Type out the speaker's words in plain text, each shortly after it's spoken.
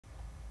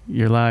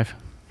You're live.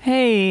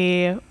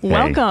 Hey,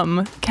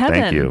 welcome,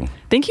 Kevin. Thank you.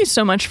 Thank you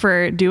so much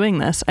for doing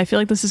this. I feel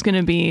like this is going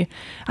to be,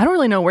 I don't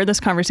really know where this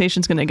conversation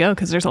is going to go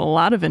because there's a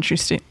lot of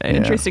interesting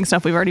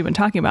stuff we've already been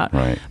talking about.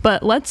 Right.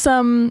 But let's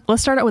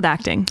start out with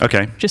acting.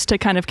 Okay. Just to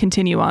kind of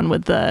continue on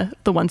with the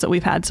ones that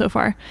we've had so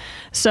far.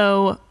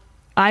 So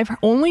I've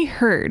only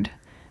heard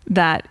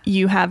that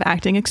you have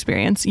acting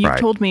experience. You've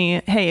told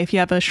me, hey, if you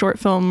have a short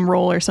film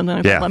role or something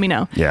like that, let me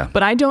know. Yeah.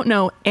 But I don't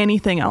know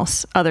anything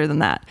else other than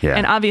that. Yeah.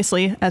 And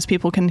obviously, as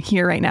people can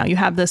hear right now, you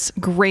have this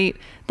great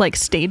like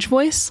stage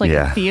voice, like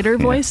a theater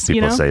voice. People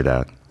you know? say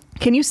that.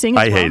 Can you sing?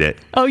 I hate it.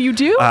 Oh, you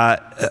do?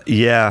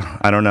 Yeah.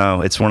 I don't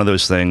know. It's one of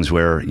those things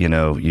where, you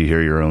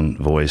hear your own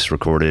voice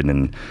recorded,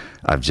 and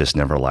I've just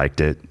never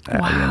liked it.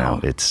 Wow.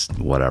 It's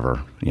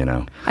whatever,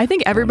 I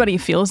think everybody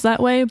feels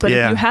that way, but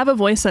if you have a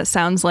voice that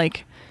sounds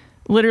like,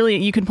 literally,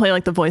 you can play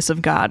like the voice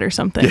of God or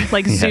something,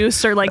 like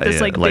Zeus or like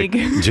this like big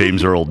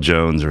James Earl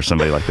Jones or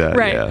somebody like that.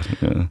 Right.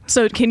 Yeah.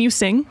 So can you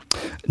sing?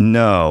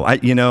 No, I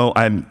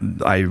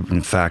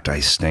in fact I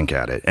stink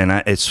at it, and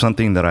it's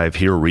something that I've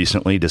here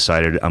recently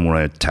decided I'm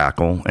going to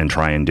tackle and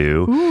try and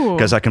do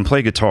because I can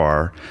play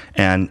guitar,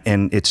 and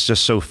it's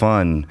just so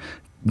fun.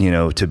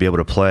 To be able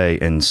to play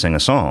and sing a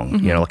song,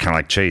 kind of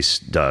like Chase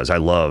does. I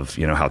love,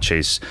 how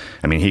Chase,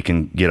 he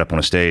can get up on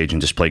a stage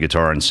and just play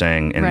guitar and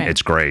sing, and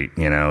it's great.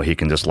 He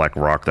can just like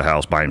rock the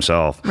house by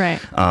himself. Right.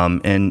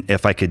 And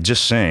if I could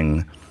just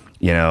sing,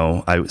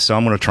 so I'm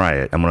going to try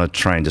it. I'm going to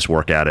try and just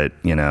work at it.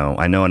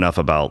 I know enough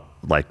about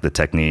like the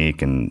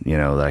technique and,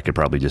 that I could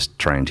probably just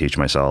try and teach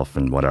myself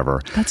and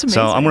whatever. That's amazing.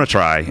 So I'm going to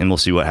try and we'll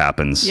see what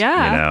happens,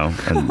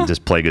 and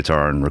just play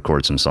guitar and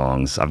record some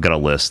songs. I've got a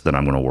list that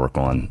I'm going to work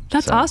on.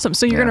 That's awesome.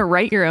 So you're going to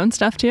write your own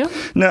stuff too?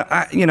 No,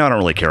 I don't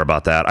really care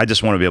about that. I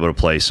just want to be able to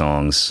play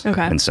songs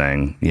and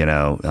sing,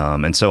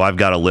 and so I've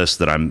got a list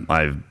that I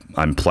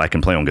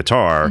can play on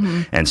guitar.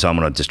 And so I'm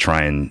going to just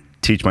try and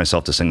teach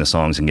myself to sing the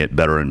songs and get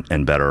better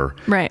and better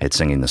at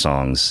singing the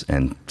songs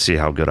and see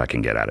how good I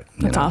can get at it.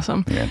 That's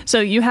awesome. Yeah. So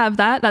you have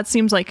that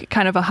seems like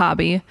kind of a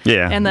hobby.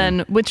 Yeah. And then,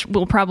 which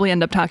we'll probably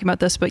end up talking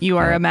about this, but you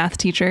are a math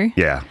teacher.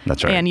 Yeah,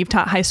 that's right. And you've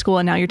taught high school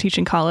and now you're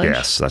teaching college.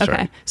 Yes, that's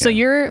right. So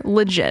you're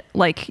legit,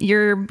 like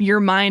your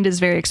mind is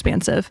very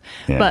expansive,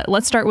 but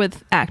let's start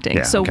with acting.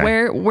 Yeah, so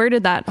where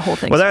did that whole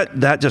thing start?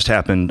 That just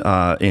happened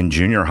in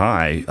junior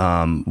high.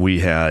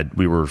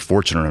 We were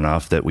fortunate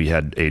enough that we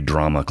had a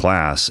drama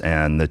class,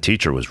 and the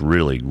teacher was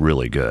really,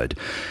 really good.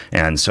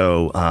 And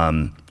so,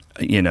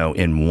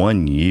 in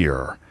 1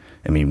 year,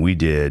 we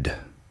did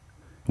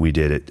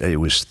it. It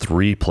was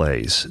 3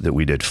 plays that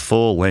we did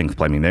full length.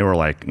 They were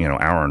like,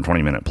 hour and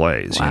 20-minute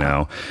plays,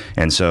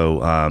 And so,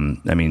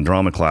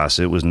 drama class,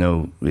 it was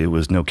no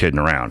kidding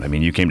around.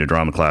 You came to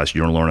drama class,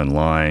 you're learning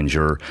lines,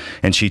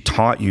 and she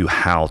taught you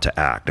how to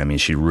act.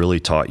 She really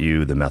taught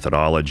you the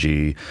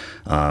methodology.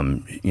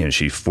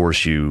 She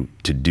forced you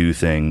to do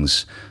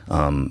things,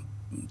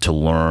 to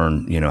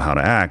learn, how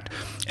to act.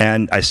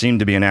 And I seemed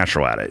to be a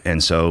natural at it.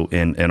 And so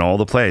in all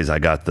the plays, I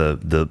got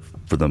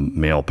for the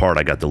male part,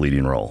 I got the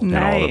leading role in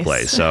all the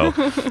plays. So,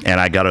 and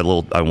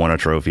I won a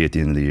trophy at the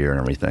end of the year and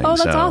everything. Oh,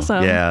 that's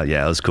awesome. Yeah,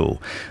 it was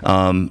cool.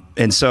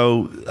 And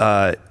so,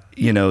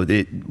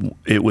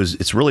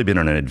 it's really been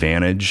an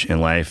advantage in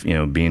life,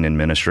 being in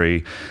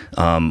ministry.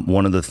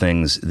 One of the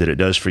things that it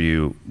does for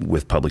you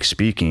with public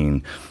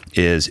speaking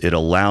is it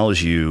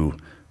allows you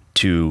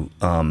to,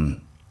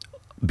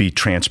 be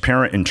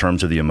transparent in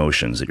terms of the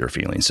emotions that you're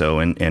feeling. So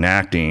in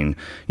acting,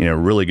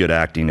 really good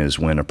acting is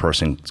when a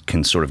person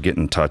can sort of get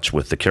in touch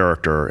with the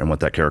character and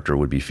what that character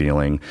would be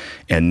feeling,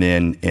 and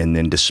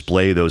then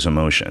display those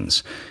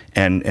emotions.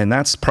 And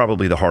that's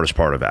probably the hardest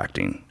part of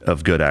acting,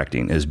 of good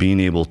acting, is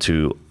being able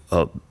to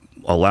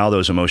allow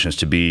those emotions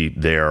to be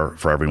there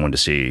for everyone to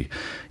see,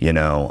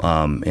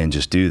 and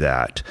just do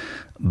that.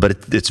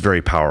 But it's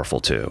very powerful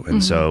too.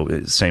 And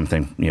so same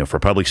thing, for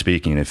public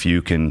speaking, if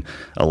you can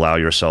allow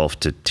yourself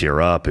to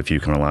tear up, if you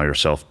can allow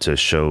yourself to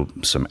show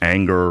some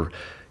anger,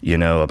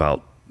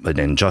 about an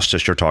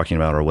injustice you're talking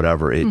about or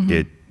whatever,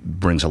 it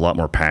brings a lot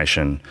more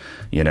passion,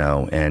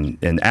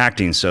 and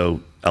acting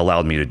so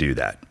allowed me to do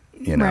that,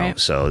 Right.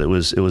 So it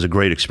was a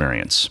great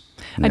experience.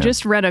 I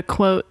just read a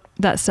quote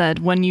that said,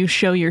 when you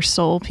show your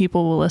soul,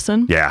 people will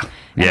listen. Yeah.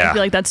 And I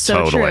feel like that's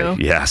so totally.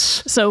 true.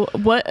 Yes. So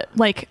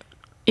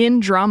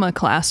in drama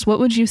class, what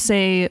would you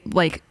say,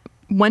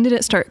 when did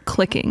it start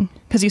clicking?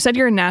 Because you said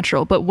you're a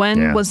natural, but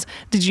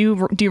do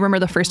you remember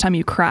the first time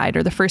you cried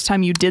or the first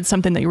time you did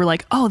something that you were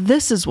like, oh,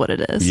 this is what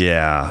it is?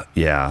 Yeah.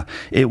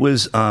 It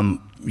was,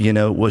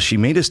 she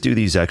made us do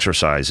these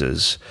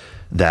exercises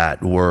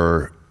that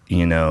were,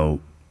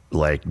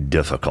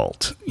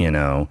 difficult,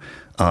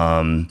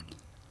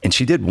 and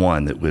she did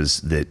one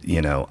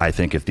that I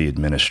think if the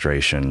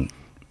administration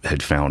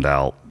had found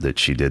out that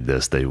she did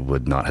this, they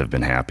would not have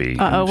been happy.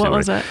 What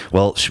was it?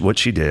 Well, what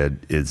she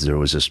did is there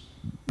was this,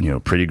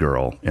 pretty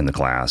girl in the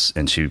class,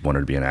 and she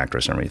wanted to be an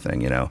actress and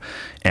everything,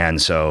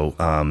 And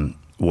so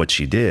what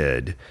she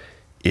did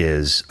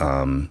is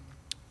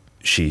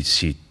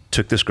she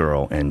took this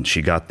girl and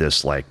she got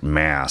this like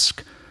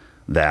mask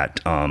that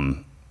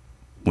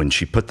when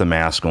she put the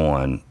mask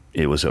on,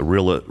 it was a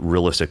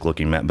realistic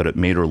looking mask, but it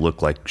made her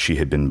look like she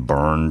had been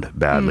burned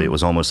badly. It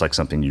was almost like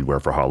something you'd wear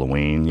for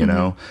Halloween, you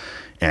know?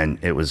 And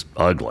it was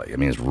ugly. I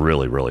mean, it's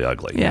really, really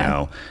ugly, you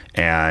know?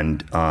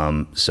 And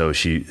so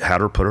she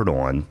had her put it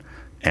on,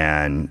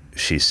 and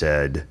she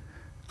said,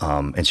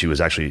 and she was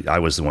actually, I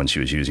was the one she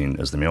was using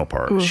as the male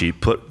part. Ooh.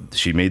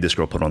 She made this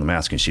girl put on the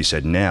mask, and she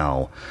said,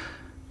 now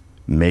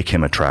make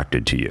him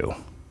attracted to you.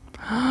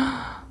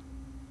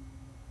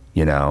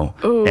 You know?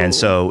 Ooh. And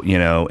so, you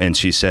know, and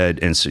she said,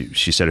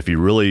 if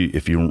you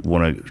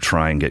want to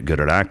try and get good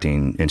at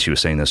acting, and she was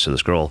saying this to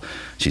this girl,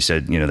 she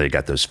said, you know, they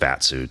got those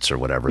fat suits or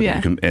whatever, that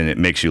you can, and it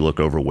makes you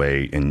look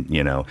overweight. And,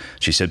 you know,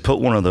 she said,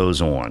 put one of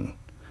those on,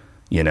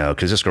 you know,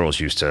 because this girl's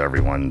used to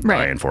everyone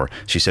buying for her.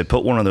 She said,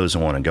 put one of those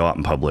on and go out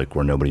in public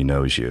where nobody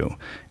knows you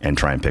and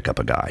try and pick up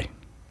a guy.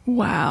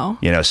 Wow.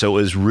 You know, so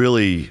it was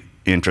really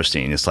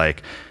interesting. It's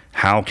like,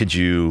 how could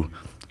you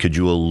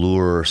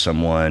allure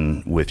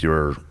someone with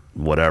your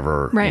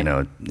whatever, you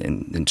know,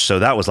 and so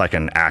that was like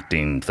an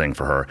acting thing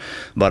for her.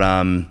 But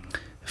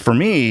for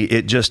me,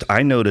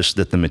 I noticed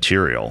that the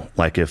material,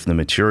 like if the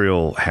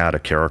material had a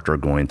character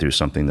going through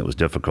something that was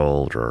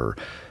difficult or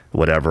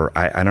whatever,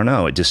 I don't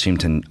know, it just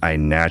seemed I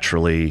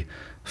naturally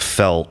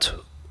felt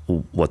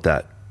what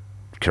that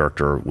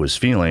character was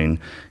feeling.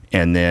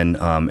 And then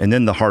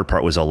the hard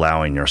part was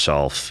allowing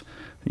yourself,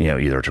 you know,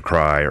 either to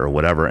cry or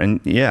whatever.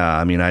 And yeah,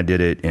 I mean, I did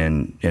it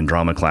in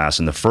drama class,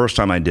 and the first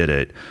time I did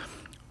it,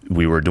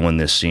 we were doing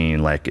this scene,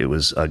 like it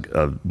was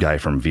a guy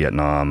from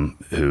Vietnam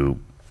who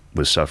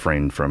was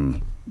suffering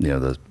from, you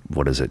know,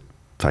 what is it?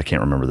 I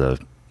can't remember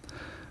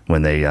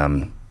when they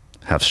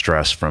have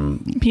stress from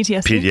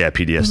PTSD.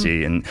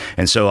 PTSD.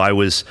 And so I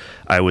was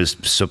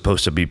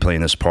supposed to be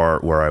playing this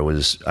part where I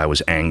was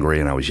angry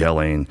and I was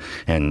yelling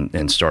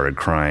and started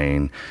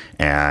crying.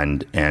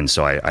 And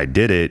so I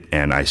did it,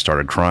 and I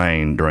started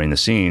crying during the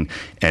scene,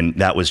 and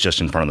that was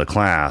just in front of the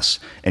class.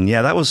 And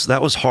yeah, that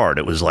was hard.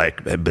 It was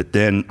like, but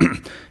then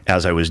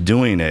as I was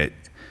doing it,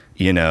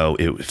 you know,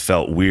 it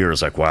felt weird.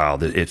 It's like, wow,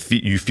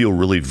 you feel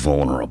really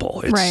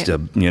vulnerable. It's,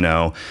 you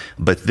know,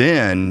 but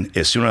then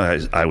as soon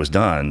as I was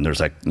done, there's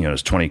like, you know,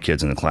 there's 20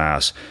 kids in the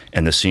class,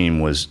 and the scene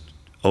was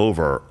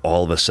over.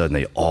 All of a sudden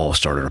they all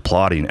started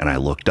applauding, and I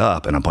looked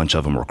up, and a bunch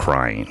of them were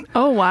crying.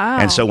 Oh, wow.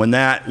 And so when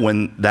that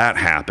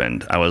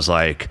happened, I was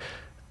like,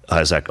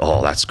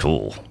 oh, that's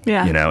cool.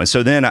 Yeah. You know? And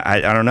so then I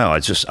don't know.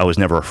 I was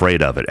never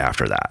afraid of it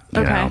after that,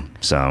 you know?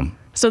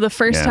 So the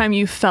first time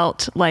you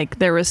felt like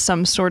there was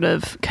some sort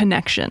of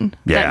connection,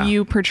 that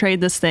you portrayed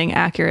this thing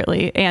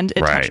accurately, and it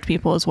touched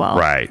people as well.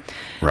 Right.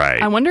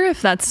 I wonder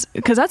if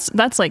because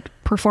that's like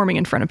performing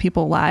in front of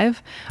people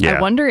live. Yeah.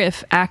 I wonder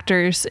if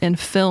actors in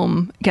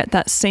film get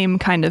that same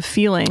kind of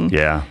feeling.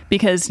 Yeah.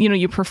 Because, you know,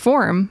 you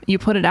perform, you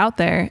put it out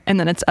there, and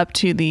then it's up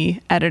to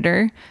the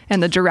editor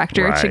and the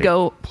director to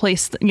go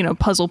place, you know,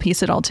 puzzle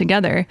piece it all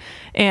together.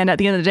 And at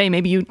the end of the day,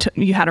 maybe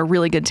you had a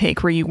really good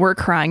take where you were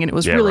crying and it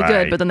was really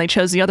good, but then they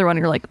chose the other one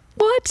and you're like,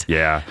 what?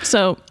 Yeah.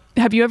 So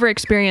have you ever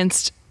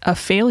experienced a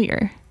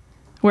failure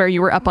where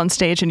you were up on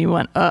stage and you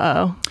went,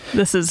 uh-oh,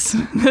 this isn't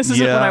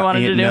what I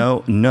wanted to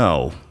do?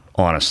 No.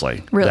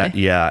 Honestly.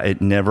 Really?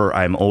 It never,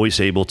 I'm always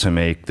able to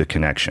make the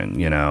connection,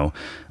 you know?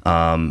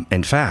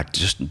 In fact,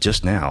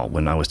 just now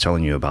when I was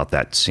telling you about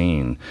that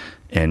scene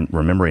and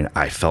remembering,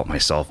 I felt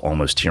myself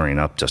almost tearing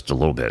up just a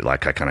little bit.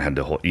 Like I kind of had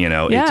to hold, you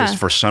know, it just,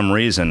 for some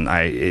reason,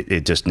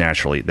 it just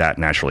naturally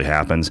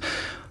happens.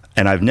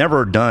 And I've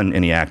never done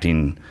any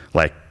acting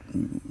like,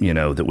 you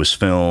know, that was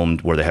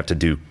filmed where they have to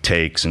do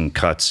takes and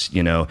cuts,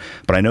 you know,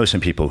 but I know some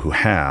people who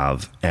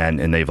have,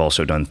 and they've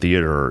also done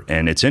theater.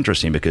 And it's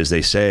interesting because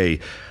they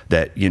say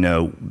that, you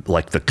know,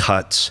 like the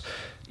cuts,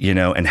 you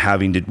know, and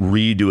having to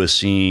redo a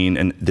scene,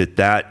 and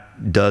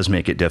that does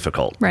make it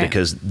difficult,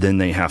 because then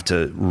they have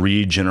to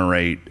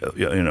regenerate,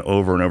 you know,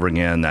 over and over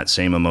again, that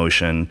same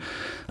emotion.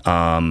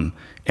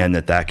 And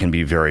that can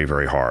be very,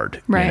 very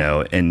hard, you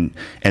know? And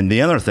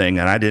the other thing,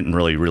 and I didn't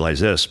really realize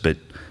this, but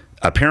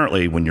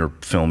apparently when you're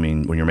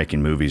filming, when you're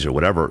making movies or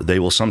whatever, they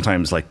will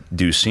sometimes like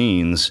do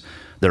scenes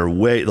that are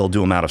they'll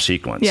do them out of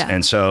sequence. Yeah.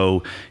 And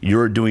so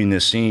you're doing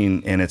this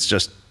scene, and it's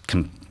just,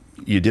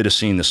 you did a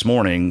scene this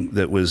morning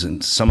that was in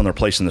some other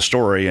place in the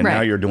story, and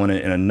now you're doing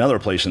it in another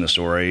place in the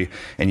story,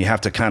 and you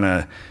have to kind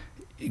of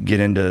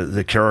get into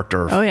the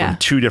character from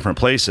two different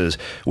places.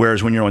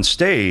 Whereas when you're on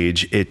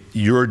stage,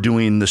 you're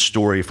doing the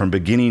story from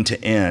beginning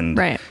to end,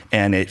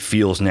 and it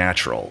feels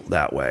natural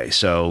that way.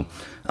 So,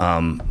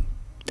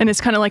 and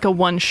it's kind of like a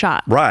one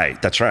shot.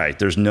 Right. That's right.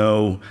 There's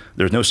no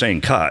saying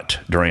cut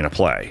during a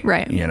play.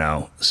 Right. You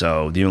know,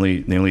 so the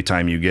only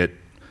time you get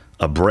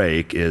a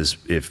break is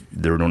if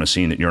they're doing a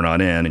scene that you're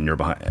not in and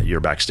you're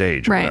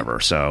backstage or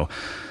whatever. So,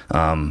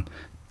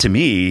 to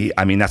me,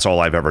 I mean, that's all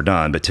I've ever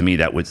done, but to me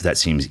that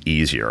seems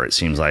easier. It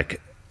seems like,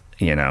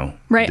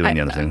 right. doing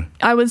the other thing.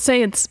 I would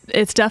say it's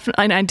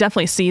definitely, and I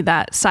definitely see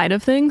that side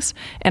of things.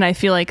 And I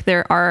feel like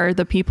there are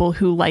the people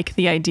who like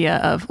the idea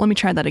of, let me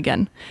try that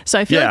again. So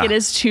I feel like it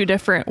is two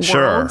different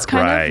worlds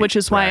kind of, which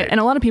is why, and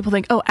a lot of people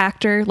think, oh,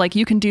 actor, like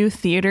you can do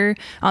theater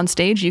on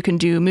stage, you can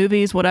do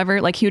movies,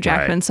 whatever, like Hugh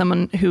Jackman,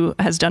 someone who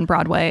has done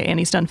Broadway and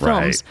he's done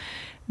films.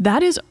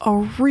 That is a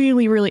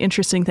really, really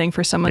interesting thing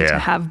for someone to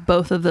have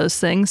both of those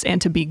things and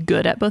to be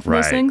good at both of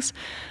those things.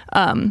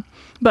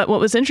 But what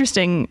was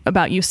interesting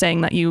about you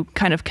saying that you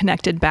kind of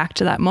connected back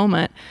to that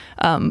moment,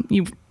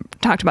 you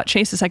talked about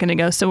Chase a second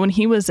ago. So when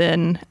he was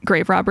in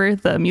Grave Robber,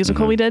 the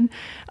musical we did,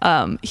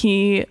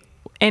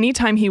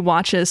 anytime he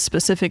watches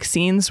specific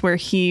scenes where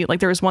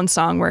there was one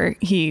song where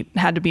he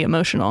had to be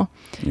emotional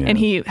and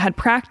he had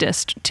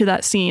practiced to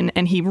that scene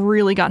and he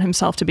really got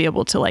himself to be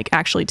able to like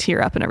actually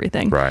tear up and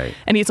everything. Right.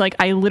 And he's like,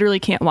 I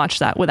literally can't watch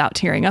that without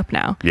tearing up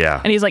now.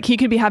 Yeah. And he's like, he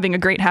could be having a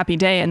great happy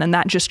day and then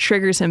that just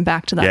triggers him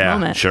back to that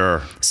moment.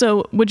 Sure.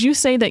 So would you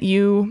say that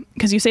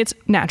because you say it's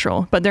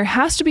natural, but there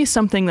has to be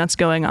something that's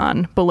going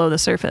on below the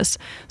surface.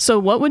 So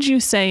what would you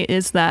say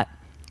is that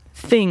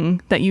thing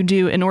that you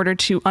do in order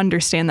to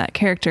understand that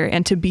character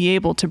and to be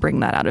able to bring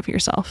that out of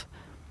yourself?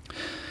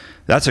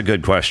 That's a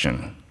good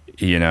question,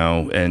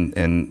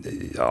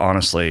 and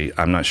honestly,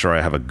 I'm not sure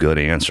I have a good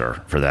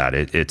answer for that.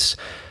 It's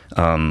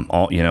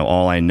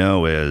all I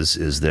know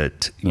is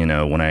that,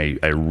 when I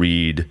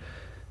read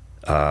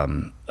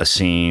a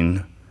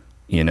scene,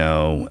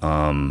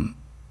 and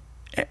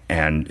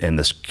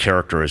this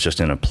character is just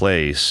in a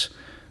place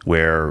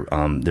where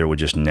there would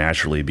just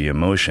naturally be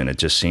emotion. It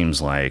just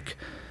seems like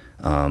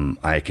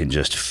I can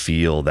just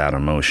feel that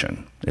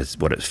emotion. It's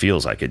what it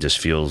feels like. It just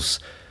feels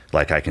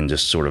like I can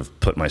just sort of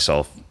put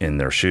myself in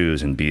their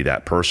shoes and be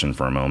that person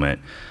for a moment.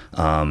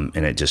 And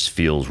it just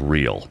feels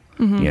real,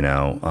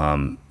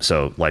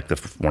 So like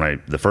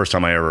the first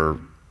time I ever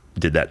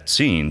did that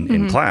scene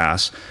in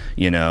class,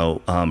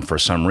 for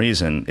some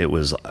reason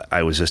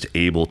I was just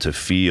able to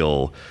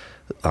feel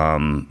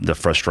the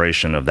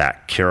frustration of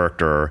that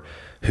character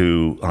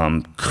who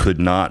could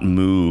not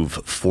move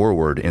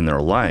forward in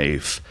their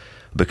life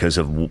because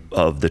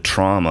of the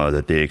trauma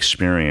that they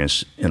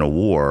experienced in a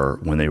war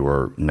when they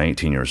were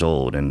 19 years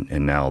old, and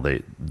now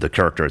the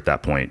character at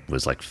that point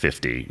was like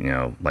 50,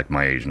 like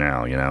my age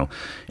now,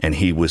 and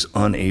he was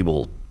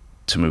unable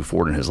to move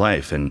forward in his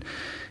life, and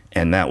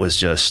that was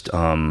just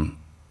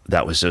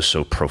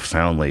so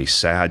profoundly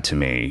sad to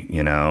me,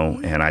 and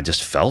I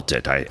just felt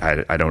it.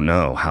 I don't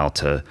know how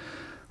to.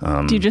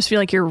 Do you just feel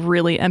like you're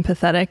really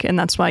empathetic, and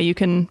that's why you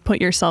can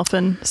put yourself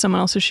in someone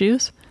else's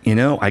shoes?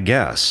 I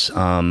guess.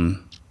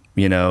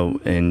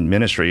 In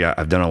ministry,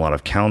 I've done a lot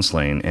of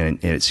counseling, and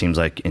it seems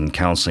like in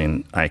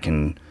counseling, I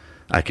can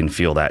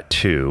feel that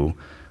too.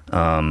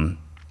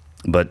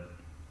 But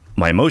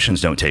my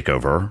emotions don't take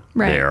over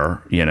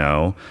there,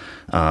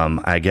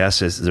 I guess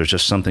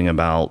there's something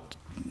about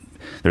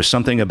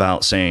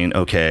saying,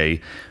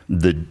 okay,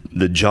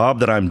 the job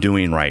that I'm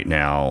doing right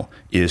now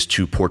is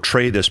to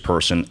portray this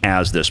person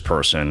as this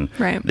person.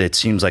 Right. It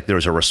seems like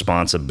there's a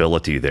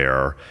responsibility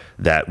there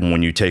that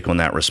when you take on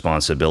that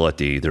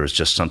responsibility, there's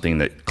just something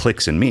that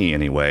clicks in me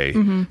anyway,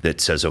 that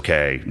says,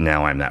 okay,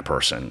 now I'm that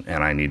person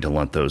and I need to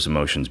let those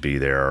emotions be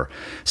there.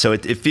 So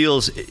it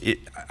feels,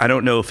 I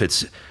don't know if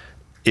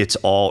it's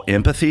all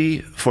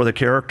empathy for the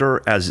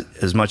character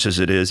as much as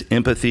it is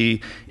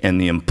empathy and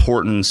the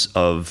importance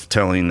of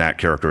telling that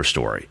character's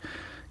story.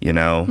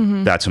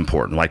 That's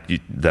important. Like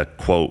the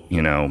quote,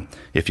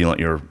 if you let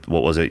you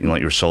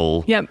let your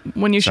soul. Yep.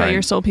 When you show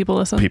your soul, people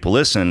listen. People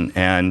listen.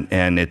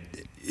 And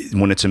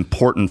when it's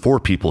important for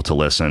people to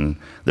listen,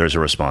 there's a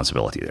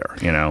responsibility there,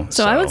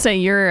 So I would say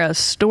you're a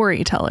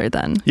storyteller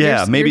then.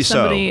 Yeah, maybe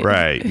so.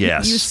 Right.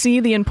 Yes. You see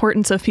the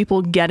importance of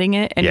people getting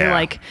it, and you're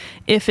like,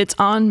 if it's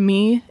on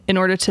me in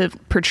order to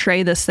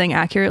portray this thing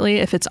accurately,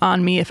 if it's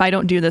on me, if I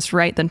don't do this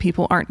right, then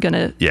people aren't going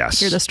to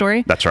hear the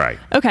story. That's right.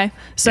 Okay.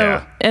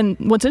 So, and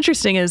what's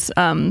interesting is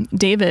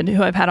David,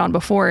 who I've had on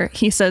before,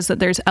 he says that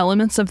there's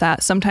elements of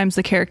that. Sometimes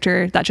the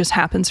character that just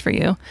happens for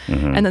you.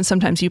 And then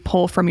sometimes you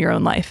pull from your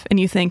own life and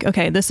you think,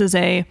 okay, this is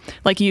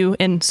like you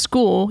in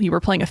school, you were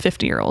playing a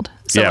 50-year-old.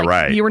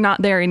 So you were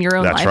not there in your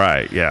own life. That's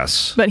right.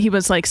 Yes. But he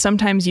was like,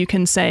 sometimes you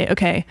can say,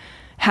 okay,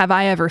 have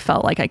I ever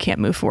felt like I can't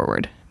move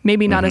forward?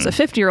 Maybe not as a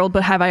 50-year-old,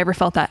 but have I ever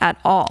felt that at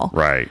all?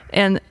 Right.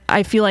 And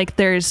I feel like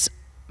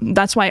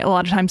that's why a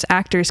lot of times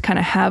actors kind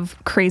of have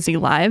crazy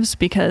lives,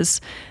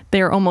 because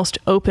they're almost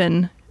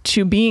open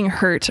to being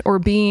hurt or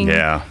being,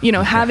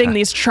 having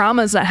these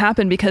traumas that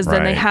happen, because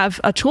then they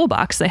have a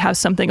toolbox. They have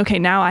something, okay,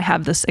 now I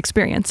have this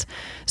experience.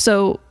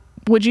 So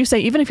would you say,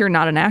 even if you're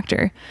not an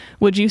actor,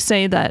 would you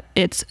say that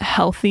it's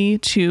healthy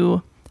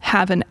to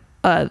have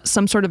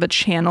some sort of a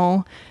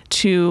channel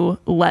to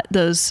let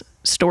those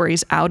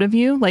stories out of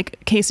you?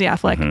 Like Casey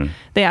Affleck,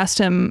 they asked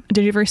him,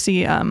 did you ever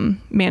see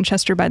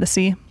Manchester by the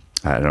Sea?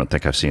 I don't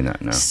think I've seen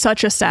that, no.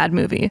 Such a sad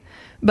movie,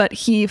 but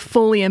he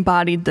fully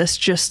embodied this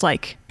just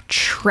like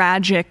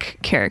tragic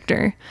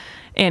character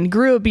and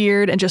grew a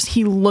beard, and just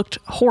he looked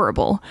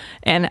horrible.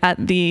 And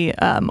at the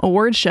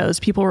award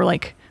shows, people were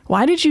like,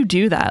 why did you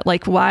do that?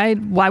 Like, why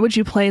would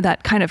you play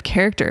that kind of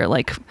character?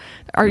 Like,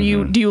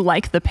 do you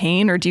like the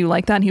pain, or do you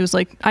like that? And he was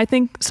like, I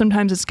think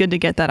sometimes it's good to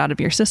get that out of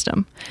your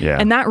system. Yeah.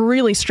 And that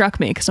really struck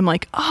me, because I'm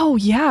like, oh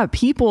yeah,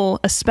 people,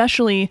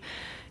 especially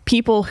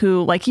people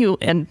who, like you,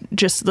 and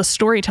just the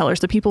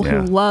storytellers, the people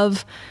who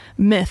love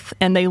myth,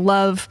 and they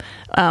love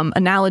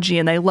analogy,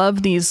 and they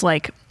love these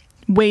like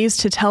ways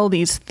to tell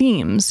these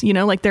themes, you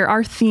know, like there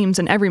are themes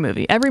in every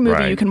movie. Every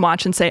movie you can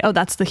watch and say, oh,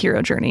 that's the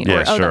hero journey,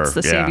 or oh, that's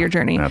the savior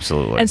journey.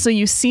 Absolutely. And so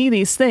you see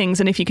these things,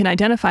 and if you can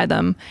identify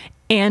them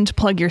and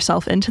plug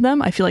yourself into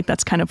them, I feel like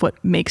that's kind of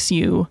what makes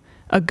you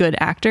a good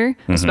actor,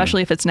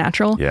 especially if it's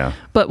natural. Yeah.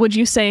 But would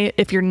you say,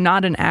 if you're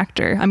not an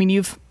actor, I mean,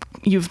 you've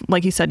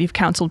like you said, you've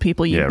counseled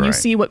people, you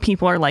see what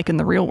people are like in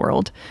the real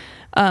world.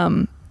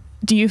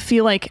 Do you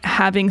feel like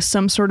having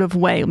some sort of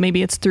way,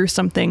 maybe it's through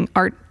something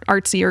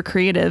artsy or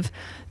creative,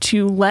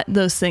 to let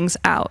those things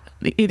out?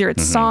 Either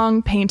it's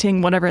song,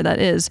 painting, whatever that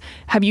is.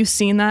 Have you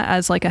seen that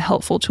as like a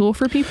helpful tool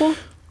for people?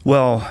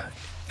 Well,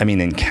 I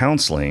mean, in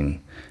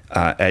counseling,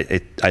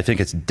 I think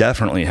it's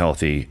definitely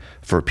healthy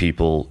for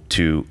people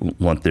to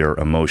want their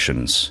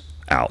emotions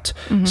out.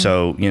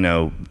 So, you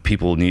know,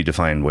 people need to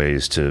find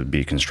ways to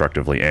be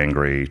constructively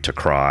angry, to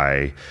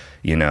cry,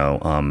 you know,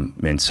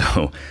 and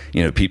so,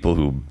 you know, people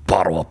who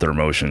bottle up their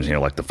emotions, you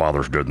know, like the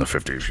fathers did in the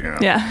 50s, you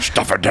know,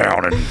 stuff it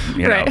down, and,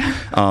 you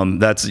know,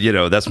 that's, you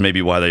know, that's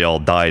maybe why they all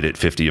died at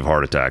 50 of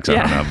heart attacks. I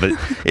don't know,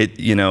 but it,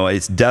 you know,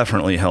 it's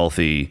definitely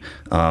healthy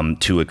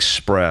to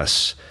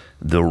express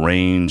the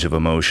range of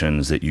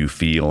emotions that you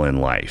feel in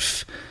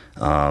life.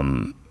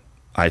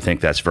 I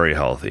think that's very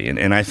healthy.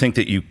 And I think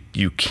that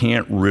you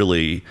can't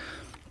really,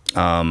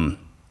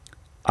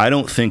 I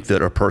don't think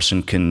that a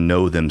person can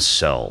know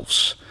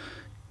themselves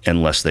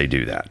unless they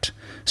do that.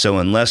 So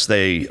unless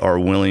they are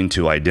willing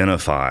to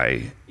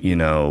identify, you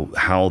know,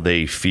 how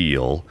they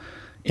feel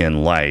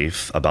in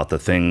life about the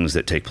things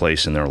that take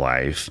place in their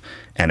life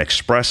and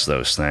express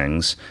those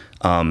things,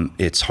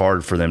 it's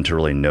hard for them to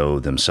really know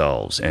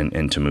themselves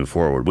and to move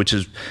forward, which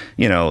is,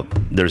 you know,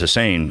 there's a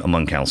saying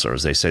among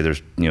counselors. They say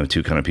there's, you know,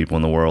 two kind of people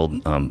in the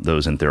world,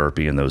 those in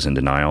therapy and those in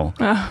denial,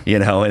 you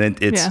know,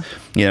 and it's,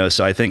 you know,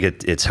 so I think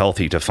it's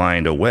healthy to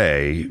find a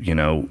way, you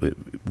know,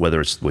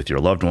 whether it's with your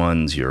loved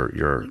ones,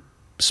 your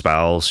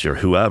spouse, your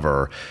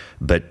whoever,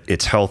 but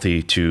it's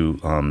healthy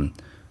to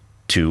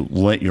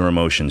let your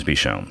emotions be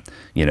shown,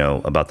 you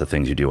know, about the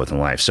things you deal with in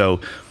life. So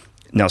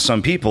now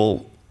some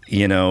people,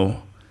 you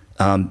know,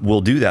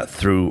 will do that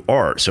through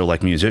art. So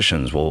like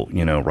musicians will,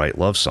 you know, write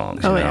love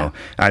songs, you know.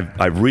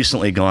 I've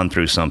recently gone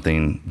through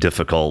something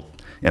difficult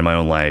in my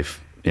own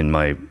life, in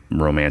my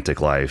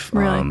romantic life.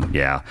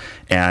 Really?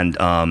 And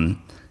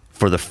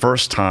for the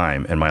first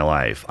time in my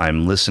life,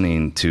 I'm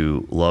listening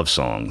to love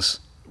songs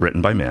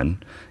written by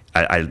men.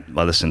 I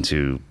listen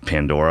to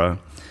Pandora,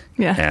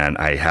 and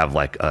I have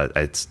like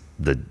it's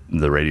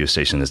the radio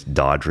station is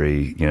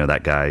Daughtry, you know,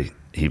 that guy.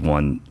 He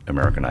won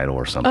American Idol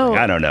or something.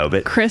 I don't know,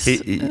 but Chris. He's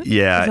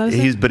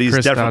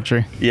Chris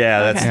definitely.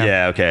 Yeah, that's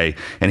okay.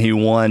 And he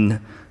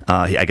won.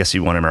 I guess he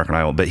won American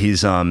Idol, but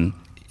he's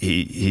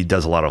he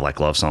does a lot of like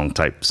love song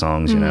type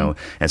songs, you know.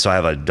 And so I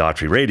have a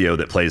Daughtry radio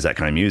that plays that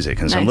kind of music,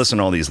 and so I'm listening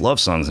to all these love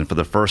songs, and for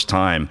the first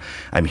time,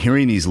 I'm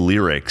hearing these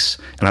lyrics,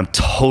 and I'm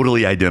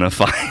totally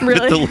identifying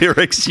with the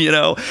lyrics, you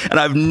know. And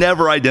I've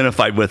never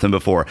identified with them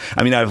before.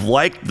 I mean, I've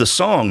liked the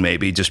song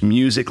maybe just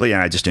musically,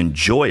 and I just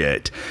enjoy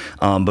it.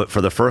 But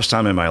for the first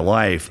time in my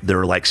life,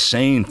 they're like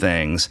saying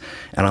things,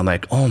 and I'm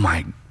like, oh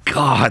my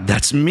God,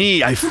 that's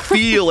me. I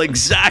feel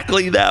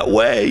exactly that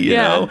way, you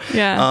know?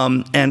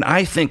 And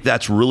I think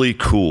that's really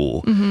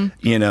cool,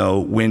 you know,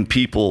 when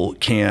people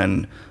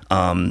can,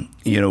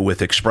 you know,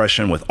 with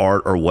expression, with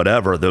art or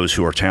whatever, those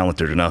who are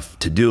talented enough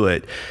to do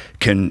it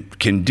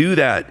can do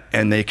that,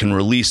 and they can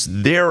release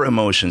their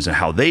emotions and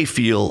how they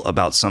feel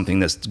about something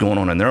that's going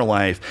on in their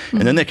life,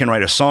 and then they can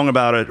write a song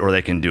about it, or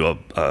they can do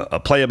a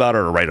play about it,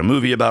 or write a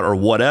movie about it, or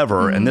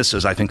whatever. And this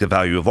is, I think, the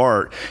value of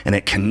art, and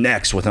it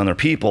connects with other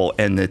people,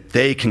 and that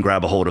they can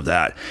grab a hold of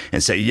that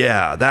and say,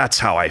 yeah, that's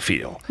how I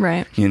feel.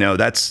 Right. You know,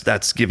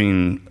 that's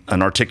giving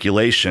an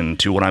articulation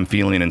to what I'm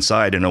feeling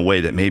inside in a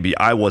way that maybe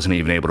I wasn't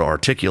even able to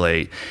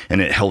articulate,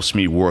 and it helps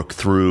me work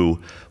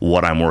through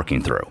what I'm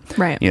working through.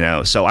 Right. You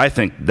know, so I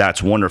think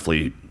that's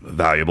wonderfully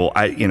valuable.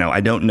 I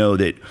don't know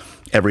that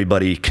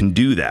everybody can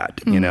do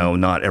that. You know,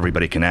 not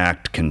everybody can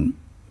act,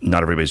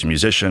 not everybody's a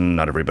musician,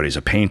 not everybody's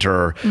a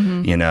painter,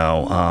 you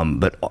know,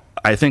 but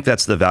I think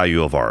that's the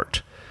value of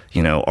art.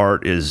 You know,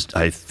 art is,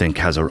 I think,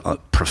 has a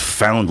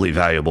profoundly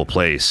valuable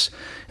place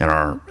in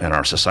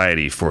our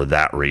society for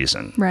that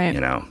reason. Right.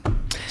 You know,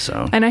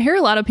 so. And I hear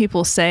a lot of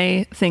people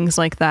say things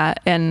like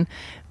that, and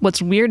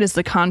what's weird is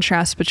the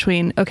contrast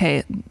between,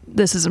 okay,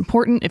 this is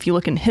important. If you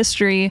look in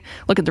history,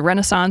 look at the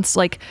Renaissance,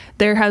 like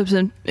there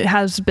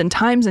has been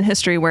times in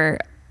history where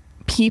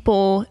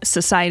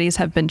societies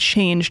have been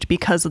changed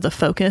because of the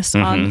focus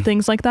on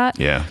things like that.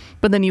 Yeah.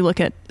 But then you look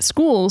at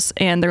schools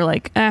and they're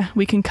like,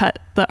 we can cut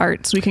the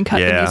arts, we can cut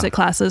the music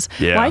classes.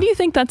 Yeah. Why do you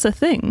think that's a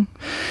thing?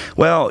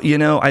 Well,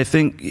 I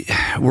think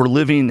we're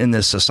living in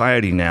this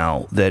society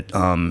now that,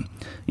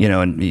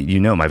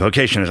 and my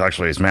vocation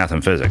is math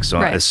and physics.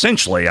 So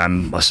essentially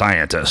I'm a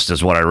scientist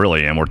is what I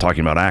really am. We're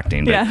talking about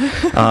acting. But,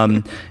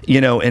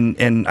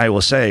 and I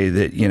will say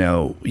that,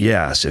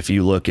 yes, if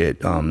you look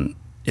at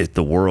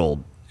the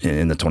world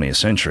in the 20th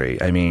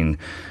century, I mean,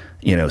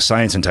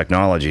 science and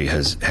technology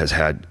has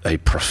had a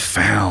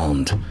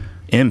profound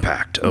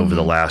impact over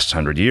the last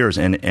 100 years.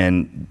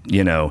 And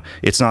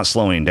it's not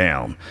slowing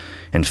down.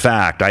 In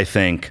fact, I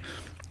think,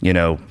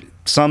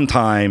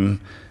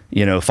 sometime,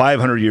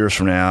 500 years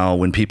from now,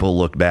 when people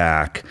look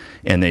back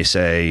and they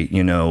say,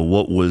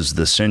 what was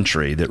the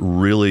century that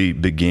really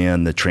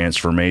began the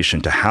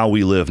transformation to how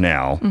we live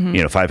now,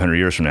 500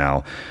 years from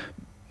now,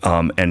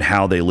 and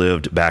how they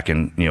lived back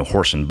in,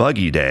 horse and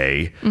buggy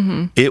day,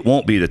 it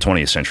won't be the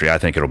 20th century. I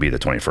think it'll be the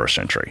 21st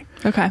century.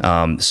 Okay.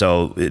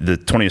 So the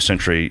 20th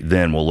century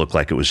then will look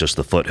like it was just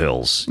the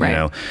foothills,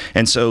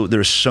 And so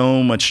there's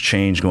so much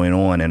change going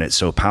on, and it's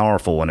so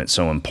powerful and it's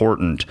so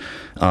important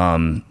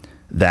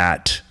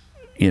that,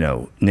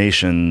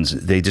 nations,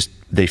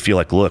 they feel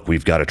like, look,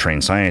 we've got to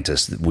train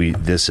scientists.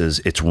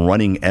 It's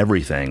running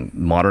everything.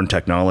 Modern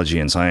technology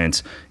and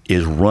science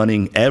is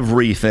running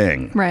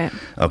everything. Right.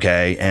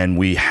 Okay. And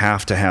we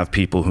have to have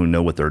people who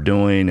know what they're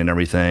doing and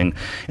everything.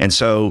 And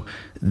so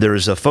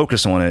there's a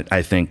focus on it,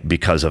 I think,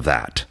 because of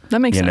that.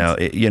 That makes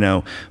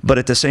sense. But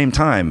at the same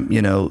time,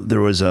 there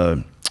was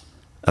a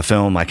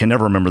film, I can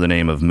never remember the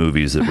name of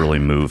movies that really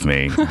moved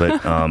me,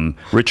 but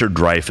Richard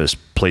Dreyfuss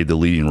played the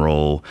leading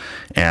role,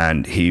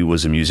 and he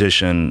was a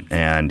musician,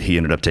 and he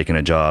ended up taking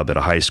a job at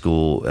a high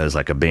school as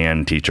like a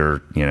band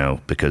teacher,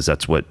 because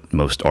that's what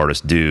most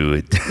artists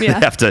do. They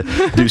have to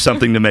do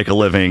something to make a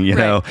living,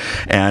 know.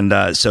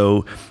 And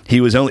so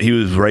he was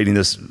writing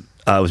this.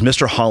 It was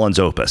Mr. Holland's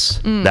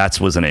Opus.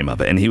 That was the name of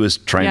it. And he was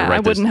trying to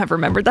write this. I wouldn't have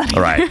remembered that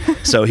either. Right.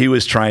 So he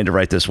was trying to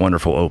write this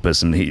wonderful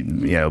opus, and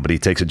but he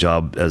takes a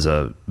job as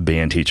a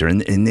band teacher.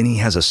 And then he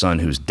has a son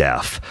who's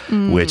deaf,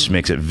 which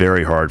makes it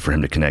very hard for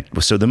him to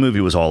connect. So the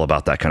movie was all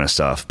about that kind of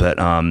stuff. But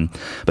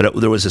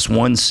there was this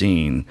one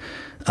scene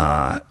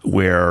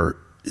where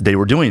they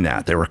were doing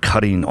that. They were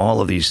cutting all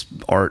of these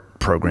art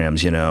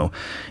programs,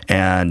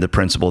 and the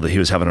principal, that he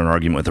was having an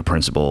argument with the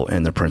principal,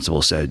 and the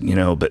principal said,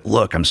 but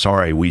look, I'm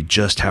sorry, we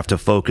just have to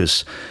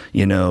focus,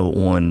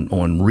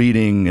 on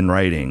reading and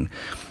writing.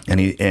 And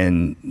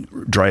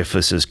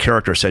Dreyfuss's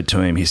character said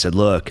to him, he said,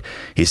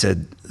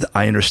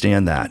 I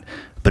understand that.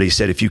 But he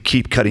said, if you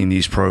keep cutting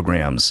these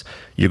programs,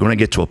 you're going to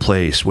get to a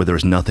place where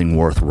there's nothing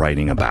worth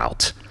writing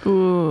about.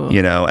 Ooh.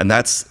 And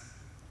that's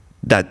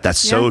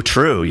so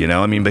true,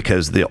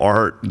 because the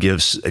art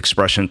gives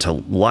expression to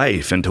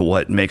life and to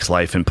what makes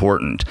life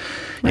important,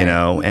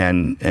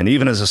 and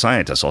even as a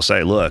scientist, I'll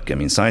say, look,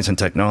 science and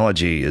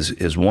technology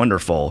is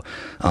wonderful.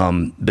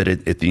 But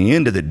at the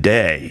end of the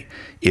day,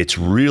 it's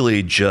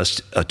really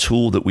just a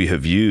tool that we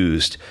have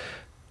used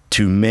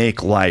to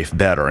make life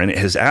better. And it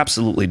has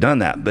absolutely done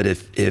that. But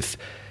if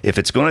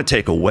it's going to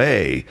take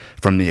away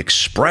from the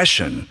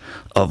expression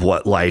of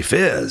what life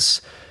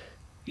is,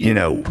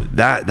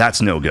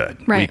 that's no good.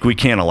 Right. We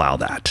can't allow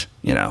that,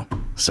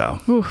 so.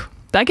 Ooh,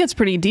 that gets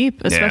pretty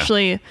deep,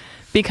 especially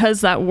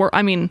because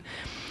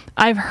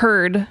I've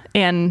heard,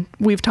 and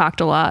we've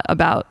talked a lot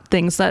about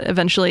things that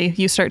eventually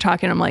you start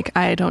talking, I'm like,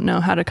 I don't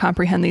know how to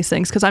comprehend these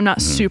things because I'm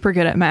not super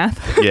good at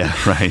math. Yeah,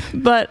 right.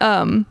 But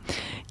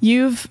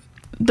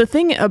the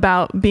thing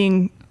about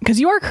being, because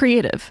you are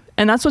creative,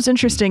 and that's what's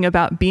interesting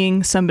about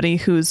being somebody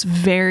who's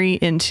very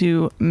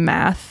into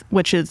math,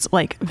 which is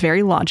like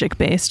very logic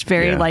based,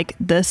 very like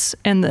this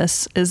and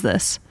this is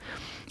this.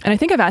 And I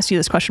think I've asked you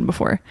this question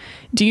before.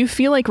 Do you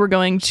feel like we're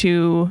going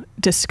to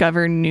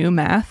discover new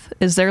math?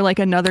 Is there like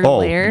another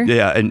layer?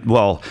 Yeah. And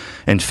well,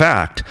 in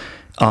fact,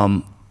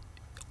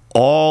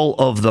 all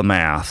of the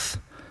math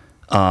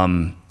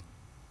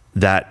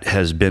that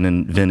has been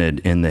invented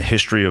in the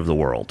history of the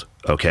world,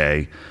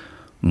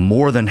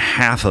 more than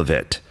half of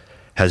it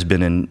has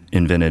been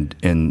invented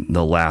in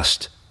the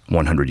last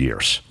 100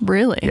 years.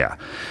 Really? Yeah.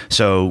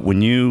 So when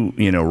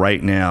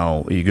right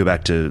now, you go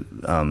back to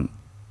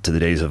the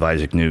days of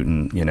Isaac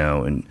Newton,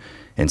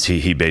 and see,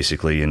 he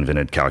basically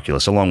invented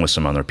calculus along with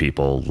some other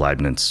people.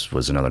 Leibniz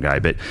was another guy.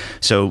 But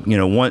so,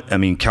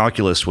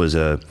 calculus was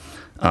a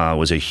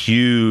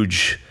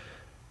huge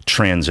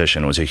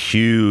transition, was a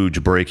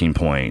huge breaking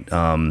point,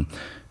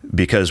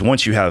 because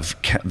once you have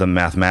the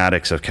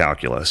mathematics of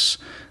calculus,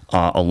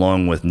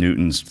 along with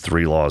Newton's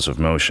 3 laws of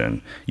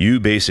motion, you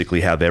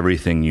basically have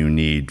everything you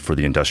need for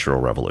the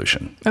Industrial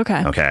Revolution.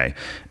 Okay.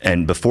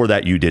 And before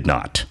that, you did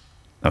not.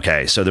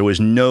 Okay. So there was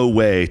no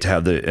way to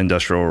have the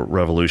Industrial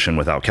Revolution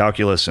without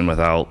calculus and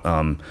without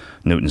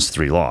Newton's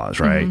 3 laws,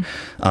 right?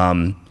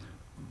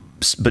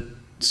 But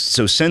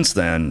so since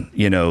then,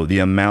 the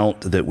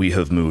amount that we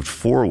have moved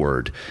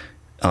forward,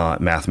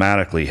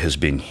 mathematically has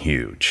been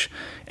huge.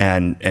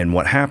 And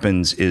what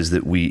happens is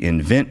that we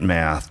invent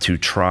math to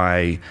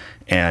try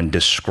and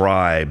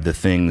describe the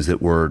things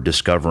that we're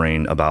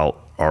discovering about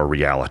our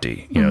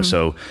reality. You know,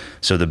 so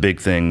the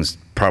big things,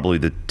 probably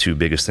the two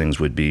biggest things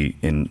would be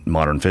in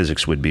modern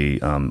physics would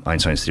be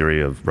Einstein's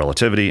theory of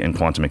relativity and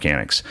quantum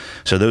mechanics.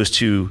 So those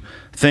two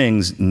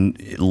things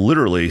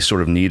literally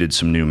sort of needed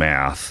some new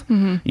math,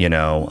 you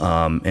know,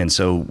 and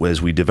so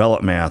as we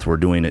develop math, we're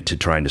doing it to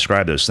try and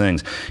describe those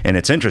things. And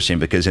it's interesting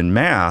because in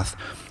math,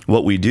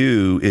 what we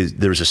do is,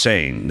 there's a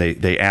saying,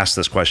 they ask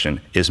this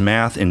question, is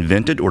math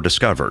invented or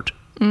discovered?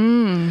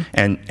 And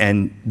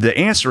the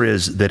answer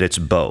is that it's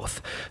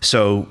both.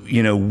 So,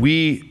 you know,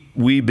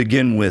 we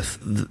begin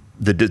with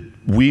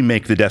we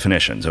make the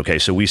definitions. Okay,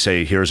 so we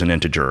say here's an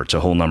integer, it's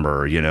a whole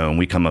number, you know, and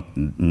we come up,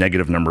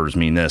 negative numbers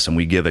mean this, and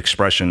we give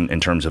expression in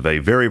terms of a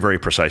very, very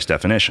precise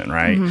definition,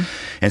 right?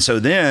 And so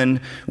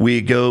then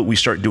we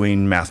start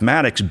doing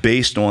mathematics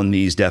based on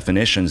these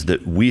definitions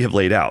that we have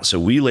laid out. So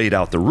we laid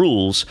out the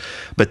rules,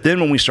 but then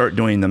when we start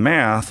doing the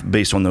math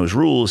based on those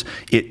rules,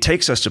 it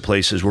takes us to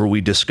places where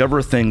we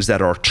discover things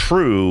that are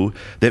true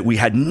that we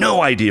had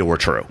no idea were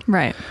true.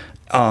 Right.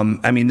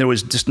 I mean, there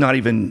was just not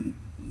even,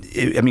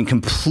 I mean,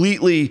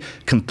 completely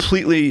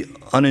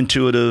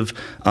unintuitive.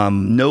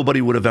 Nobody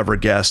would have ever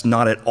guessed,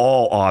 not at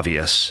all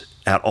obvious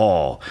at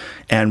all.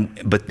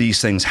 But these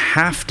things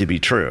have to be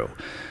true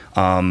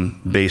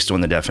based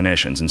on the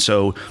definitions. And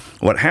so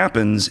what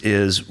happens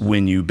is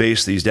when you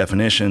base these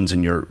definitions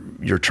and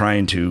you're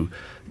trying to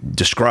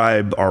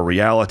describe our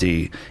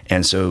reality,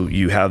 and so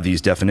you have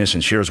these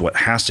definitions, here's what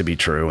has to be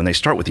true, and they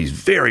start with these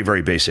very,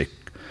 very basic,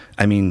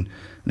 I mean,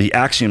 the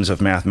axioms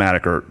of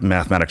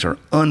mathematics are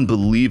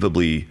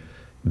unbelievably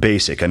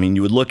basic. I mean,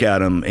 you would look at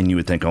them and you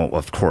would think, oh,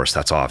 of course,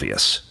 that's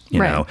obvious, you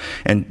know?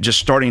 And just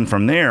starting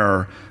from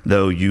there,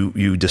 though,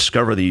 you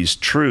discover these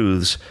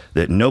truths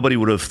that nobody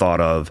would have thought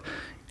of,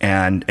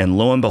 and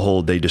lo and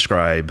behold, they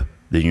describe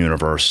the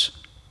universe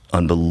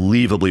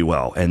unbelievably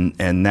well.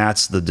 And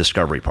that's the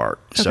discovery part.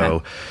 Okay.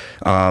 So,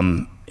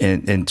 and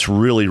it's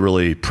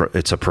really,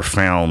 it's a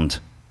profound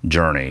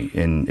journey,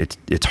 and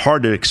it's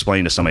hard to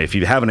explain to somebody if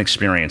you haven't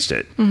experienced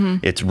it.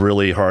 It's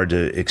really hard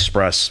to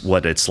express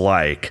what it's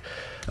like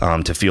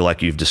to feel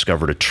like you've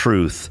discovered a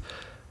truth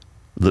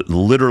that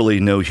literally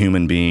no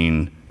human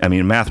being, I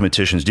mean,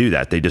 mathematicians do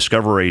that. They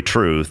discover a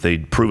truth, they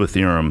prove a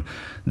theorem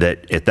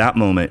that at that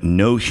moment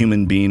no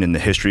human being in the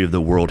history of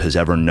the world has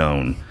ever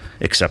known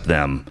except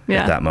them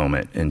at that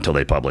moment until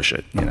they publish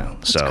it, you know.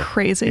 That's so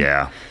crazy.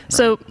 Yeah. Right.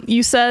 So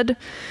you said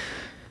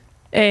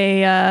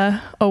a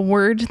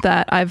word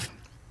that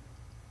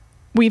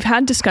we've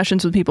had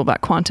discussions with people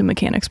about quantum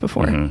mechanics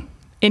before.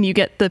 And you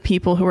get the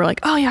people who are like,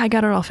 oh yeah, I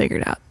got it all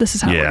figured out. This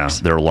is how it works.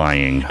 Yeah, they're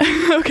lying.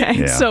 Okay.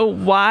 Yeah. So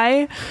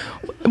why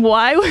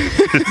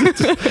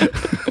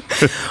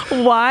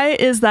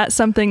is that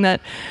something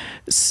that,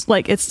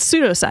 like, it's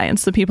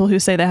pseudoscience, the people who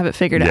say they have it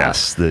figured out?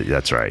 Yes,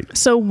 that's right.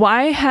 So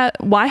why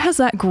has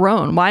that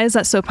grown? Why is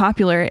that so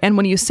popular? And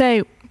when you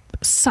say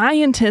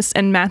scientists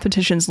and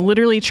mathematicians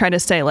literally try to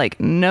say, like,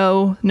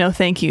 no,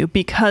 thank you,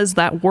 because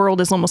that world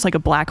is almost like a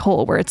black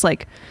hole where it's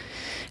like,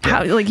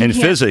 how, like, in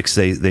physics,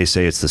 they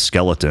say it's the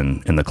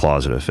skeleton in the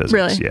closet of physics.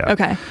 Really? Yeah.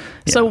 Okay. Yeah.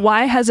 So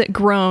why has it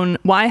grown?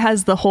 Why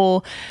has the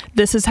whole,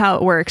 this is how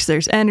it works,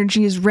 there's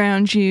energies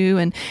around you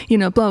and, you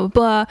know, blah, blah,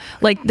 blah.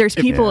 Like, there's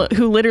people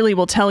who literally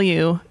will tell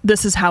you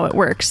this is how it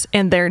works,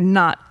 and they're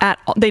not at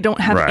all, they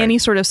don't have any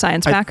sort of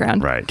science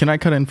background. Right. Can I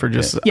cut in for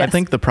just, Yes. I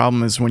think the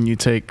problem is when you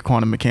take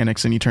quantum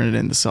mechanics and you turn it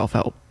into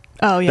self-help.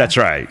 Oh, yeah. That's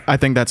right. I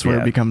think that's where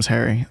it becomes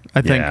hairy.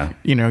 I think,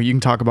 you know, you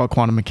can talk about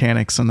quantum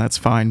mechanics and that's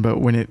fine,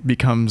 but when it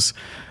becomes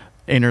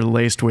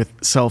interlaced with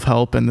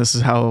self-help and this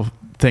is how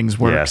things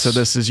work, so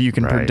this is, you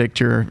can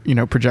predict your, you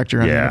know, project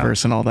your own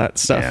universe and all that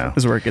stuff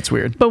is where it gets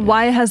weird. But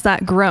why has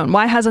that grown?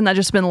 Why hasn't that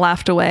just been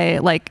laughed away?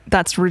 Like,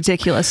 that's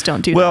ridiculous,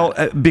 don't do that. Well,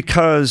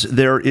 because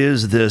there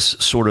is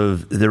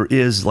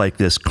like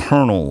this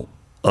kernel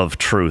of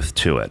truth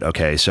to it.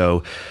 Okay,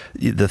 so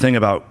the thing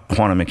about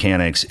quantum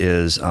mechanics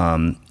is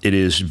it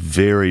is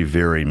very,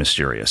 very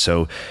mysterious.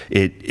 So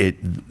the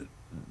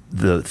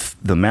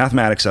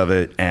mathematics of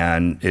it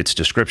and its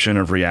description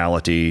of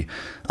reality,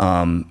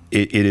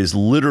 it is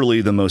literally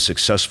the most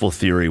successful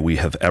theory we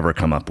have ever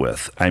come up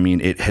with. I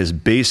mean, it has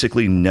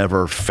basically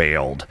never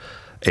failed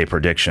a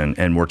prediction,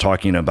 and we're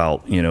talking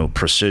about, you know,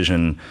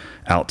 precision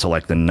out to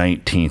like the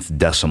 19th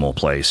decimal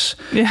place.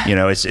 Yeah. You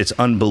know, it's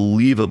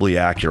unbelievably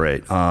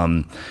accurate.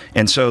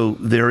 And so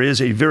there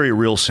is a very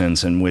real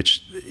sense in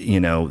which, you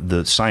know,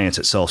 the science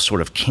itself sort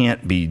of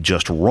can't be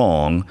just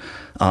wrong.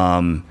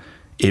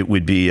 It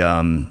would be,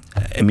 I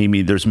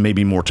mean, there's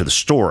maybe more to the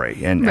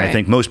story. And I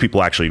think most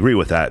people actually agree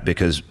with that,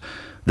 because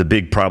the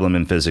big problem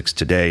in physics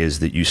today is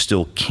that you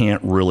still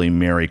can't really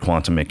marry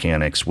quantum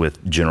mechanics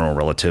with general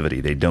relativity.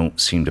 They don't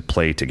seem to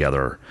play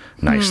together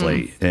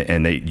nicely.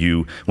 And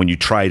when you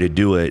try to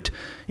do it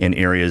in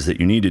areas that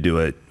you need to do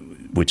it,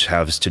 which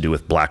has to do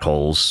with black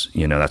holes.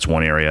 You know, that's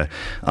one area.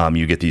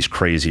 You get these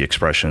crazy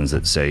expressions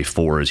that say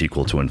 4 is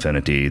equal to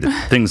infinity,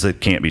 things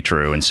that can't be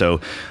true. And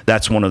so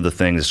that's one of the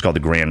things. It's called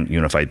the grand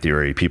unified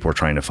theory. People are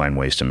trying to find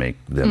ways to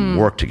make them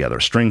work together.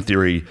 String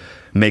theory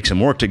makes them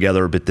work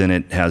together, but then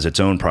it has its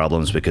own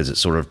problems because it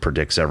sort of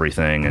predicts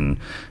everything, and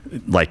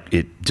like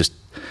it just,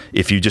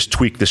 if you just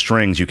tweak the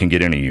strings, you can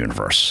get any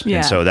universe. Yeah.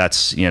 And so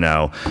that's, you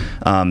know,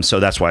 so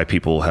that's why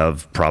people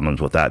have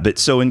problems with that. But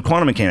so in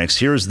quantum mechanics,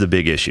 here's the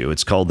big issue.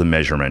 It's called the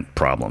measurement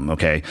problem.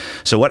 Okay.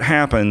 So what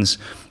happens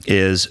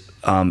is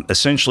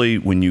essentially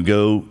when you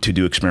go to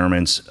do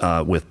experiments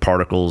with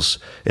particles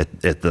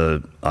at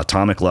the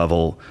atomic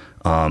level,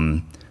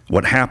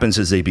 what happens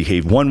is they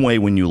behave one way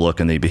when you look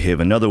and they behave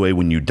another way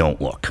when you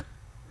don't look.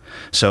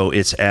 So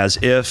it's as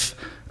if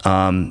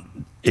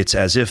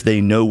they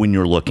know when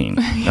you're looking.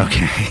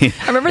 Okay.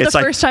 I remember the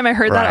first time I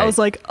heard that, I was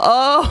like,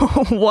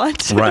 oh,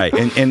 what? Right.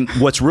 And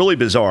what's really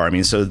bizarre, I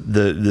mean, so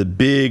the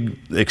big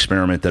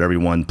experiment that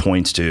everyone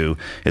points to,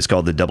 it's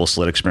called the double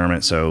slit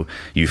experiment. So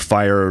you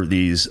fire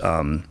these,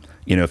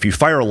 you know, if you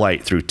fire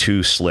light through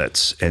 2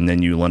 slits and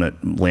then you let it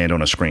land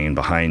on a screen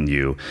behind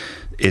you,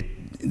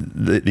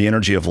 the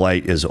energy of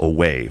light is a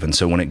wave. And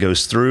so when it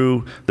goes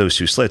through those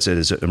 2 slits,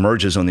 as it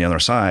emerges on the other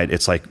side,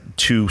 it's like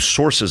 2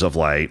 sources of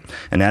light.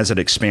 And as it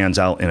expands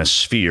out in a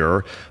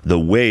sphere, the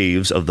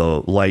waves of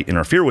the light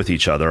interfere with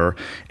each other.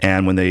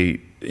 And when they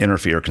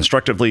interfere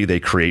constructively, they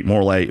create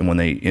more light. And when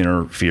they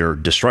interfere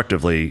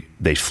destructively,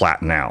 they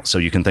flatten out. So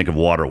you can think of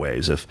water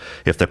waves. If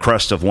the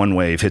crest of one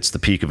wave hits the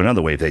peak of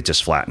another wave, they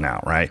just flatten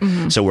out, right?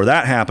 So where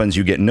that happens,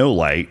 you get no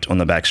light on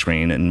the back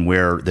screen, and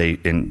where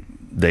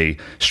they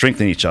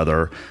strengthen each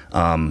other,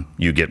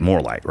 you get more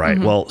light, right?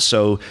 Well,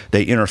 so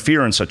they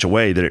interfere in such a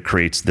way that it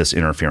creates this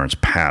interference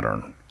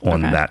pattern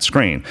on that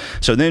screen.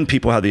 So then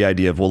people have the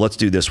idea of, well, let's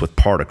do this with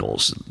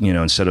particles. You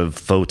know, instead of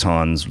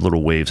photons,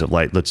 little waves of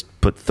light, let's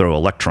throw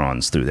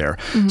electrons through there.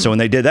 So when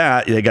they did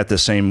that, they got the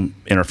same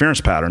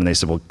interference pattern. They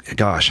said, well,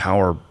 gosh, how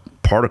are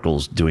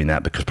particles doing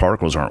that? Because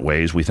particles aren't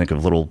waves. We think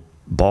of little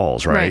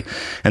balls, right?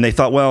 And they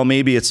thought, well,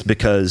 maybe it's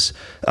because,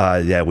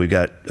 yeah, we've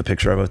got a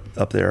picture of it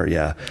up there.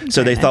 Yeah.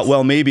 So they thought,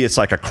 well, maybe it's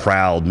like a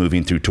crowd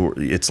moving through.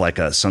 It's like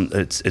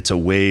it's a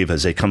wave.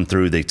 As they come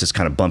through, they just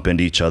kind of bump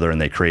into each other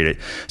and they create it.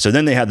 So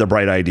then they had the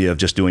bright idea of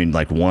just doing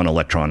like 1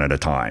 electron at a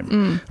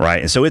time, right?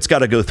 And so it's got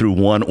to go through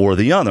one or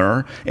the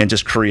other and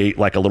just create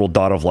like a little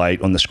dot of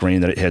light on the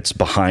screen that it hits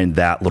behind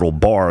that little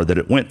bar that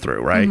it went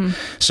through, right?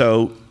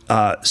 So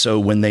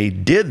when they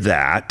did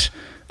that,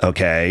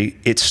 okay,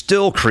 it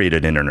still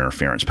created an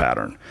interference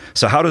pattern.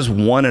 So how does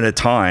 1 at a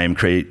time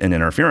create an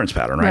interference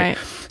pattern, right?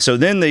 So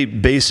then they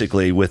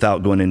basically,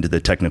 without going into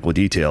the technical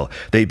detail,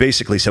 they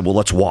basically said, well,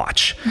 let's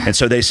watch. And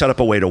so they set up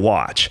a way to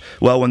watch.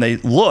 Well, when they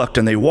looked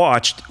and they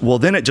watched, well,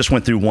 then it just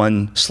went through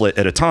 1 slit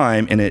at a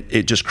time, and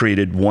it just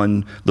created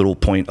 1 little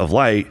point of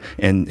light,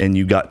 and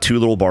you got 2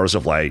 little bars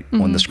of light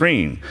on the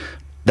screen.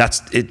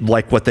 That's it,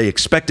 like what they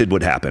expected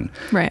would happen.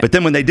 But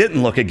then when they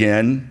didn't look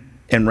again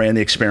and ran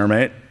the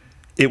experiment,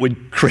 it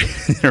would create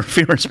an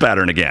interference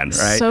pattern again,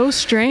 right? So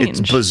strange.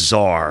 It's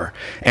bizarre.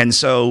 And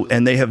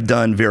they have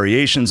done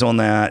variations on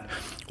that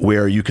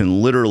where you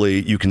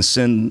can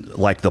send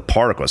like the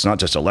particles, not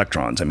just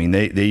electrons. I mean,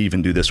 they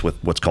even do this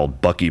with what's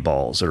called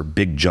buckyballs. They're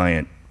big,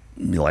 giant,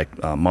 like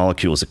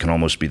molecules that can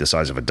almost be the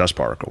size of a dust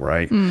particle,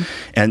 right?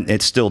 And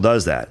it still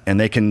does that. And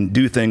they can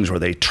do things where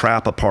they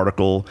trap a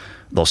particle,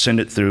 they'll send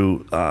it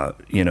through,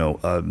 you know,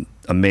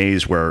 a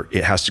maze where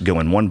it has to go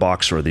in one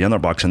box or the other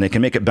box, and they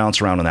can make it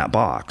bounce around in that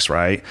box,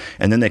 right?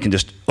 And then they can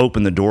just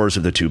open the doors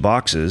of the 2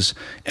 boxes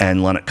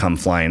and let it come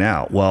flying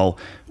out. Well,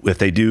 if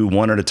they do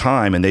 1 at a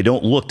time and they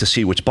don't look to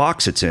see which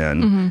box it's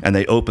in, and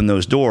they open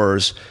those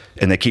doors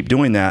and they keep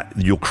doing that,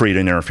 you'll create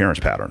an interference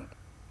pattern.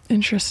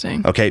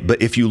 Interesting. Okay,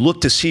 but if you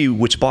look to see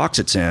which box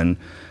it's in,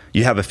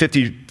 you have a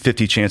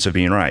 50-50 chance of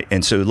being right.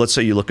 And so let's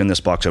say you look in this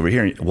box over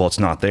here, well, it's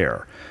not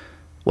there.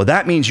 Well,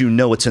 that means you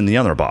know it's in the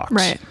other box.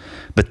 Right.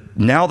 But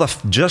now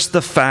just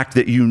the fact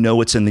that you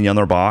know it's in the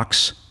other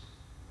box,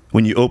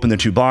 when you open the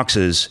 2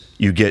 boxes,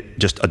 you get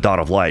just a dot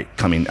of light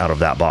coming out of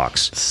that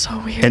box.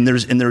 So weird. And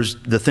there's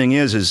the thing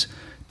is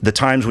the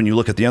times when you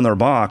look at the other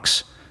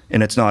box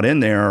and it's not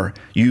in there,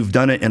 you've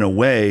done it in a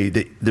way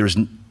that there's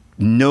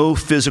no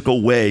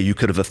physical way you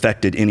could have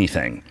affected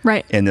anything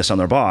in this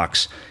other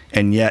box.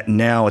 And yet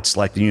now it's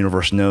like the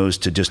universe knows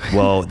to just,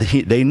 well,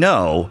 they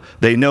know.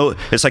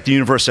 It's like the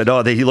universe said,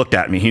 oh, he looked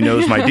at me. He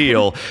knows my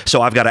deal.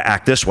 So I've got to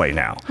act this way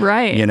now.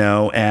 Right. You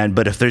know,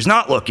 but if there's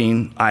not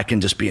looking, I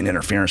can just be an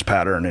interference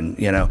pattern. And,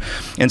 you know,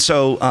 and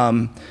so,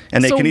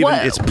 and they can even,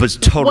 it's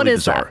totally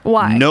bizarre. That?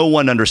 Why? No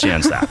one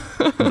understands that.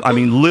 I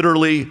mean,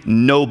 literally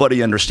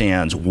nobody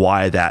understands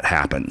why that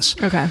happens.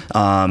 Okay.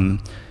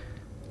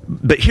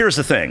 But here's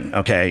the thing,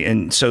 okay?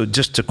 And so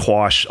just to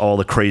quash all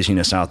the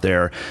craziness out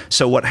there,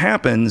 so what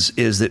happens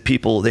is that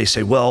they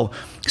say, well,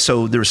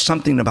 so there's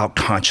something about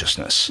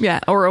consciousness. Yeah,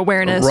 or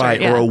awareness.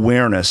 Right, or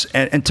awareness.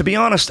 And to be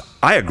honest,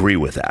 I agree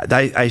with that.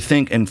 I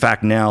think, in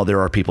fact, now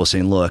there are people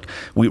saying, look,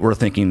 we're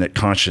thinking that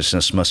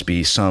consciousness must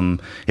be some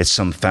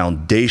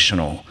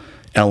foundational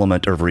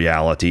element of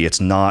reality. It's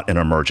not an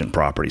emergent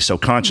property. So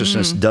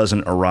consciousness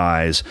doesn't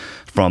arise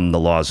from the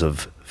laws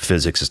of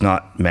physics. It's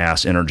not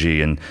mass,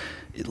 energy, and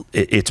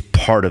it's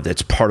part of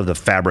the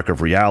fabric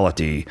of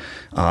reality,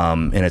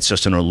 and it's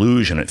just an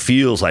illusion. It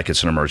feels like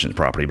it's an emergent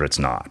property, but it's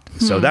not.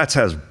 So that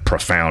has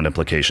profound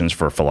implications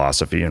for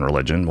philosophy and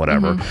religion,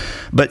 whatever.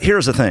 But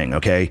here's the thing,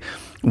 okay?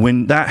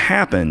 When that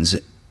happens,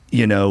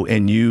 you know,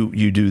 and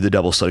you do the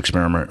double slit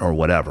experiment or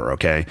whatever,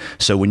 okay?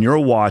 So when you're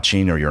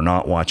watching or you're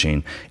not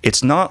watching,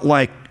 it's not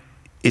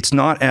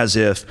as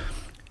if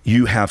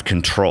you have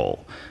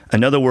control.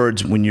 In other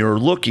words, when you're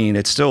looking,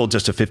 it's still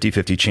just a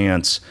 50-50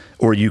 chance,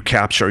 or you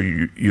capture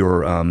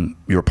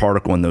your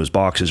particle in those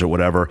boxes or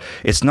whatever.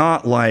 It's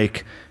not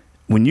like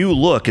when you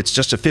look, it's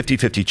just a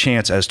 50-50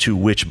 chance as to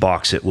which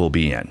box it will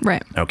be in.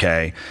 Right.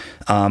 Okay.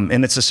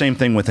 And it's the same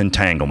thing with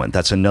entanglement.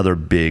 That's another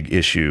big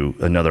issue,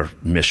 another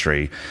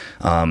mystery.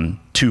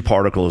 Two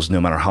particles, no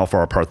matter how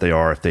far apart they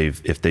are,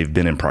 if they've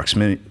been in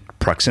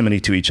proximity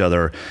to each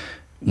other,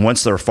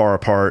 once they're far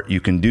apart, you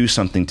can do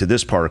something to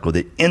this particle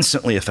that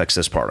instantly affects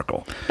this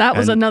particle. That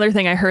was another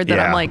thing I heard that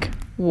I'm like,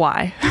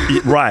 why?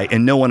 Right,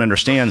 and no one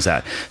understands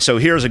that. So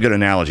here's a good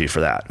analogy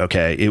for that,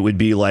 okay? It would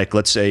be like,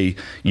 let's say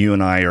you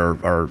and I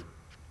are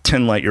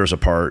 10 light years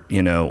apart,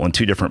 you know, on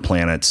two different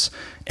planets,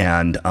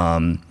 and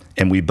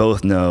we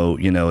both know,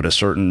 you know, at a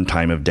certain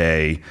time of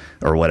day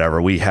or whatever,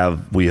 we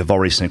have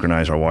already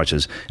synchronized our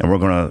watches, and we're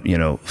going to, you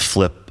know,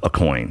 flip a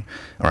coin,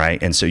 all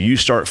right? And so you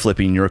start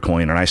flipping your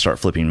coin and I start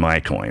flipping my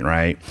coin,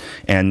 right?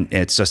 And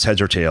it's just heads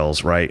or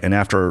tails, right? And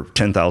after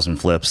 10,000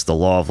 flips, the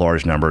law of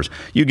large numbers,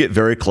 you get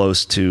very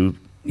close to,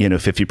 you know,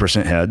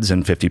 50% heads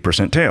and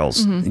 50%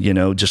 tails, you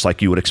know, just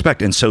like you would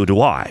expect. And so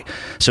do I.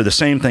 So the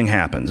same thing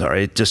happens, all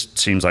right? It just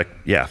seems like,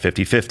 yeah,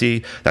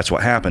 50-50, that's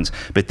what happens.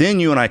 But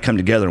then you and I come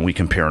together and we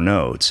compare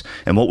notes.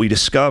 And what we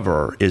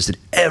discover is that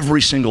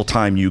every single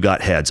time you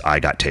got heads, I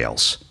got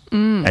tails.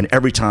 And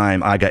every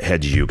time I got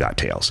heads, you got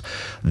tails.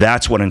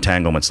 That's what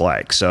entanglement's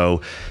like.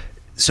 So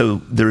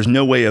there's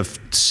no way of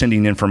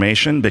sending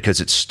information because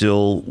it's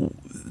still,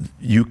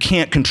 you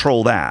can't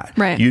control that.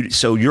 Right.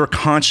 So your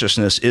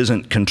consciousness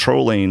isn't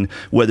controlling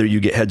whether you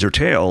get heads or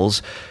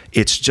tails.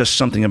 It's just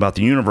something about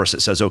the universe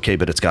that says, okay,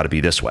 but it's got to be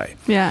this way.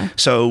 Yeah.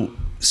 So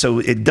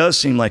it does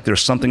seem like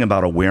there's something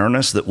about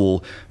awareness that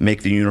will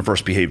make the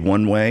universe behave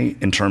one way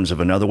in terms of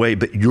another way,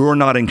 but you're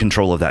not in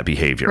control of that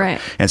behavior. Right.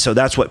 And so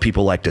that's what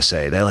people like to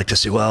say. They like to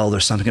say, well,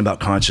 there's something about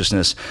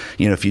consciousness.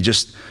 You know, if you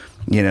just,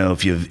 you know,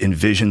 if you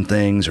envision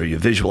things or you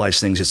visualize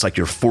things, it's like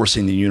you're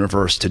forcing the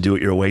universe to do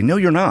it your way. No,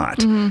 you're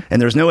not. And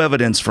there's no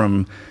evidence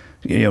from,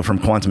 you know, from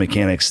quantum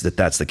mechanics that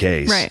that's the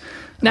case. Right.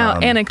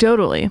 Now,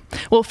 anecdotally,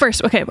 well,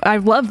 first, okay, I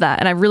love that,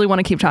 and I really want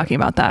to keep talking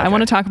about that. Okay. I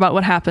want to talk about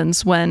what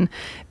happens when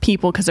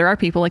people, because there are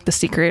people like The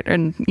Secret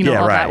and, you know,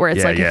 all that, where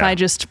it's if I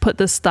just put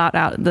this thought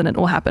out, then it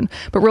will happen.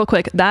 But real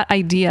quick, that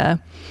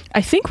idea,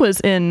 I think, was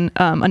in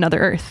Another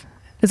Earth.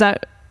 Is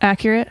that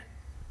accurate?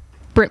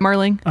 Britt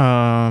Marling?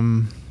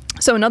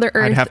 So Another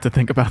Earth. I'd have to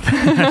think about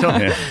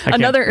that.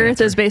 Another Earth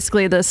is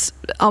basically this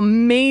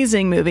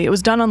amazing movie. It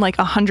was done on like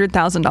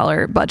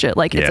 $100,000 budget.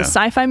 Like it's a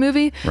sci-fi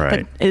movie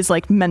that is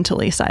like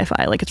mentally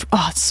sci-fi. Like it's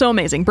so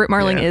amazing. Britt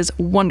Marling is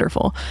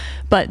wonderful.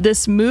 But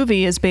this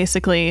movie is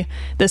basically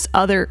this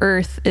other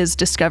Earth is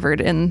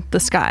discovered in the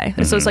sky.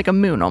 So it's like a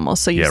moon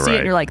almost. So you see it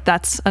and you're like,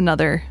 that's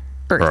another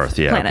Earth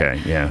planet.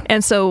 Okay, yeah.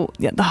 And so,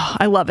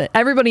 I love it.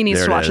 Everybody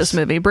needs to watch this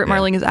movie. Britt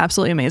Marling is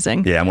absolutely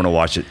amazing. Yeah, I'm going to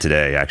watch it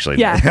today, actually.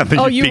 Yeah.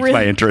 You piqued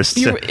my interest.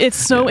 It's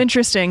so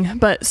interesting.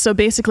 But so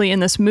basically in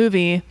this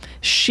movie,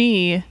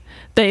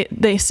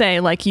 they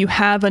say like you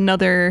have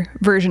another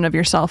version of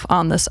yourself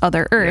on this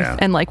other Earth,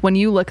 and like when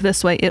you look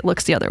this way, it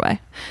looks the other way.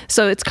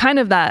 So it's kind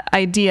of that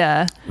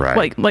idea,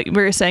 like we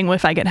were saying, well,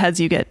 if I get heads,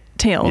 you get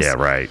tails. Yeah,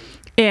 right.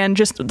 And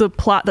just the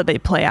plot that they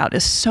play out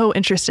is so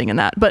interesting in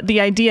that. But the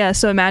idea,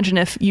 so imagine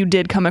if you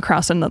did come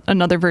across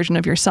another version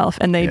of yourself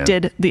and they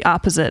did the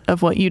opposite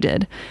of what you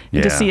did,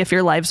 to see if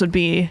your lives would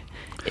be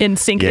in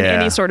sync in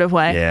any sort of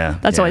way.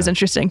 That's always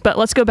interesting. But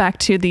let's go back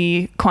to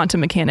the quantum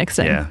mechanics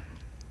thing. Yeah.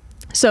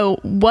 So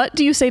what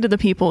do you say to the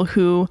people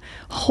who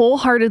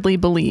wholeheartedly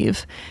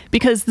believe,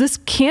 because this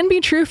can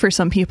be true for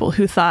some people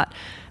who thought,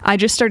 I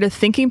just started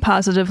thinking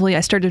positively, I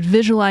started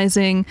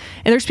visualizing,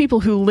 and there's people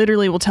who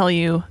literally will tell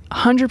you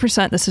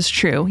 100% this is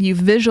true. You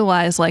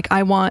visualize like,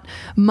 I want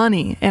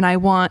money and I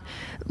want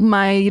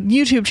my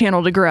YouTube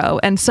channel to grow,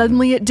 and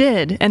suddenly it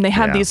did. And they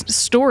have these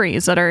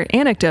stories that are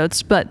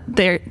anecdotes, but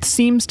there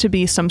seems to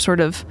be some sort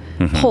of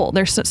pull.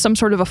 There's some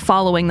sort of a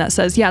following that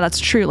says, yeah, that's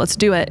true, let's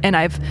do it. And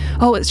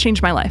it's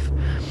changed my life.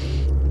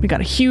 We got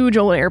a huge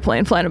old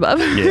airplane flying above.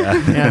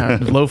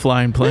 Low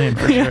flying plane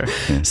for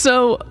sure.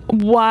 So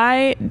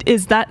why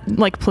is that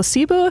like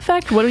placebo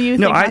effect? What do you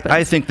think? No,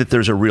 I think that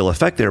there's a real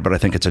effect there, but I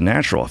think it's a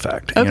natural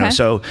effect. Okay. You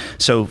know,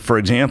 so for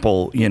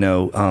example, you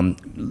know,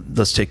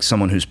 let's take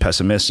someone who's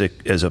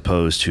pessimistic as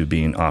opposed to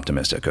being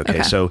optimistic.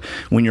 Okay. So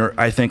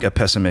I think a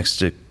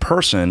pessimistic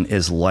person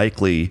is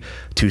likely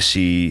to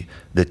see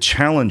the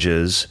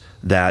challenges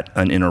that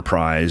an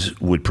enterprise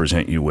would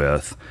present you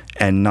with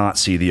and not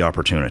see the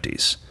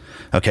opportunities.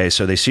 Okay,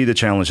 so they see the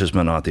challenges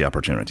but not the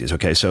opportunities.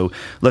 Okay, so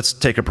let's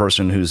take a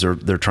person who's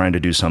they're trying to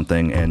do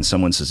something, and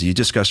someone says, you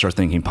just got to start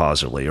thinking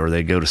positively, or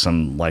they go to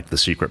some like The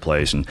Secret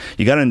Place, and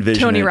you got to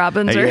envision Tony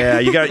Robbins. Yeah,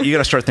 you got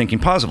to start thinking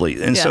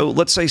positively. And so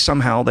let's say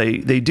somehow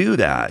they do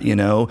that, you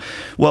know.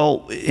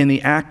 Well, in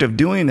the act of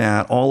doing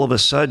that, all of a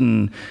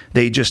sudden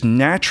they just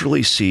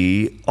naturally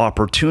see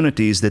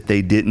opportunities that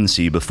they didn't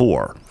see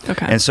before.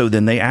 Okay. And so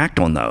then they act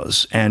on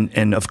those.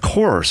 And of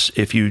course,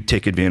 if you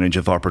take advantage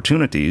of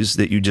opportunities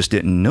that you just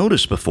didn't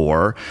notice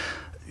before,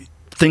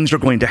 things are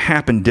going to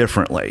happen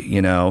differently,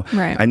 you know.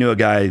 Right. I knew a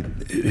guy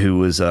who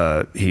was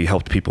he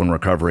helped people in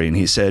recovery, and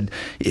he said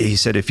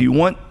if you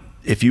want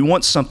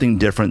something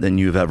different than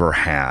you've ever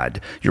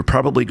had, you're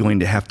probably going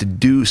to have to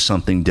do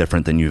something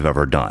different than you've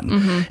ever done.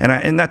 Mm-hmm.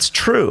 And that's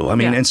true. I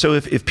mean, and so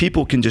if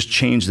people can just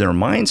change their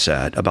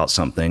mindset about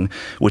something,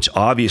 which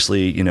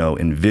obviously, you know,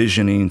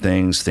 envisioning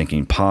things,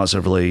 thinking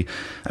positively,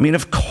 I mean,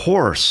 of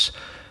course,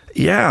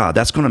 yeah,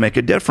 that's going to make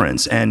a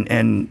difference.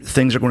 And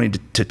things are going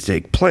to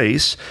take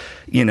place,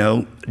 you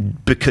know,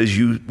 because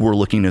you were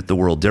looking at the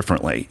world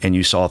differently and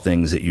you saw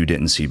things that you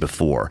didn't see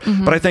before.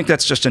 Mm-hmm. But I think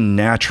that's just a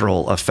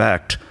natural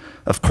effect.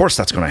 Of course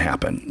that's going to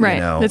happen. Right.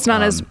 You know? It's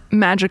not as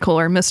magical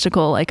or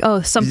mystical, like,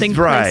 oh, something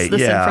placed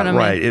this in front of me.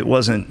 Right. It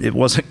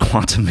wasn't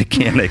quantum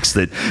mechanics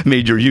that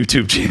made your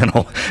YouTube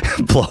channel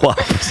blow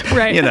up.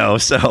 Right. You know,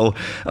 so,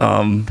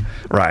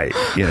 right.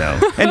 You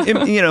know,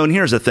 and you know, and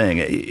here's the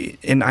thing,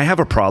 and I have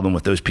a problem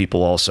with those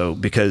people also,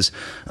 because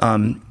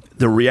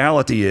the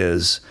reality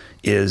is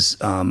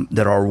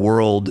that our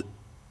world,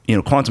 you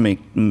know, quantum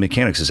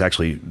mechanics is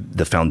actually,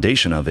 the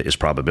foundation of it is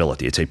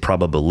probability. It's a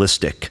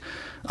probabilistic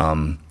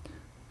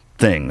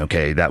thing.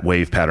 Okay, that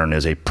wave pattern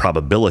is a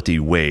probability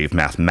wave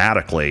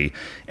mathematically,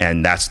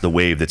 and that's the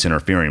wave that's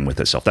interfering with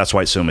itself. That's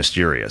why it's so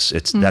mysterious.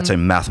 That's a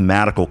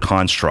mathematical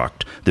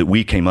construct that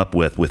we came up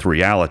with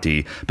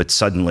reality, but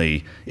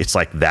suddenly it's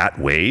like that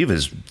wave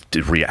is,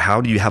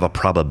 how do you have a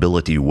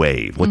probability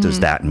wave? What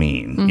does that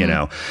mean? You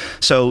know,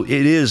 so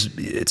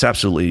it's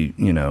absolutely,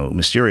 you know,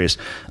 mysterious.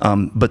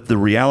 But the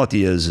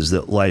reality is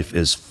that life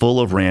is full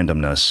of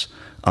randomness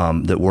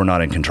that we're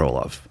not in control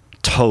of.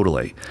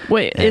 Totally.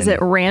 Wait, is it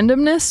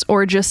randomness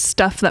or just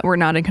stuff that we're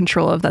not in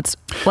control of? That's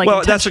like,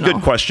 well, that's a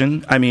good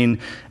question. I mean,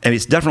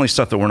 it's definitely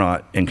stuff that we're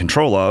not in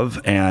control of,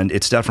 and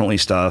it's definitely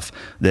stuff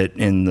that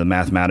in the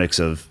mathematics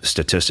of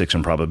statistics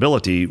and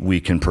probability,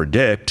 we can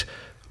predict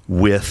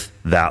with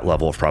that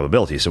level of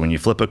probability. So when you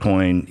flip a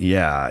coin,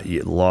 you're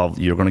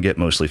going to get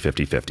mostly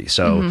 50-50.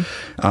 So,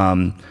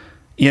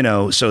 you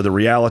know, so the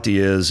reality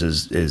is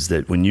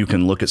that when you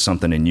can look at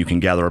something and you can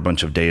gather a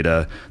bunch of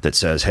data that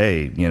says,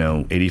 hey, you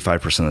know,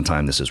 85% of the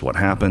time this is what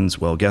happens.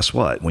 Well, guess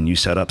what? When you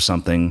set up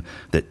something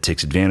that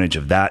takes advantage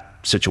of that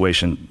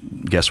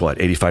situation, guess what?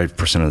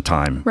 85% of the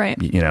time,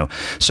 right? You know,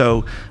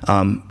 so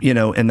you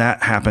know, and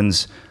that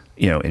happens.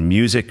 You know, in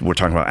music, we're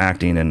talking about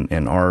acting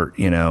and art.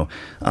 You know,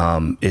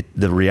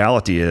 the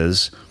reality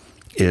is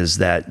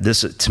that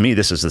this, to me,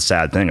 this is the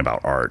sad thing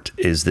about art,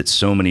 is that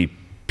so many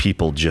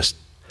people just,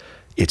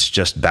 it's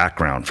just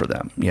background for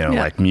them, you know,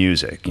 like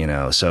music, you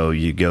know. So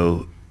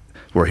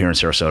we're here in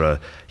Sarasota,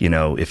 you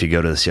know, if you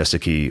go to the Siesta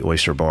Key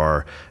Oyster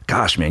Bar,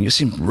 gosh, man, you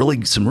see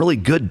some really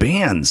good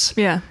bands,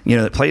 you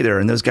know, that play there.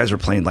 And those guys are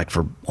playing like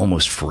for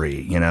almost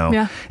free, you know.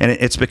 Yeah. And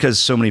it's because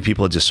so many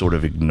people just sort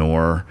of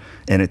ignore,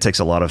 and it takes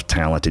a lot of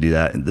talent to do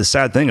that. And the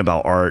sad thing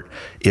about art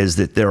is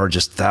that there are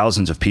just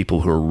thousands of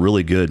people who are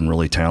really good and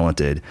really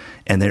talented,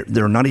 and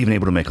they're not even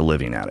able to make a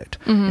living at it.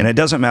 And it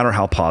doesn't matter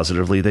how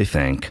positively they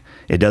think.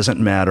 It doesn't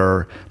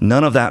matter.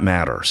 None of that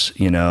matters,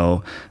 you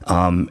know.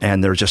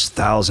 And there's just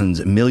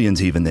thousands,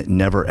 millions even, that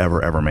never,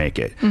 ever, ever make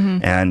it.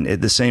 And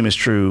the same is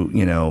true,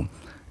 you know,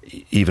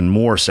 even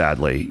more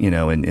sadly, you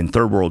know, in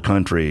third world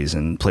countries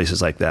and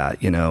places like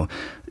that. You know,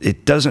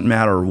 it doesn't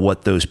matter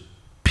what those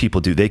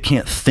people do. They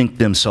can't think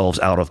themselves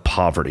out of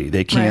poverty.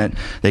 They can't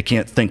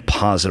think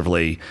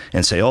positively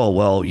and say, oh,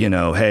 well, you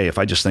know, hey, if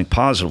I just think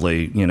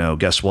positively, you know,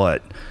 guess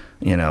what?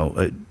 You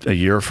know, a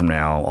year from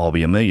now, I'll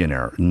be a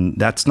millionaire.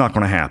 That's not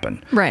going to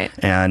happen. Right.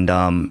 And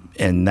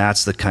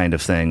that's the kind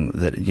of thing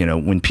that, you know,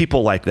 when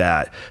people like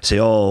that say,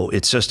 oh,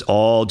 it's just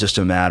all just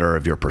a matter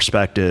of your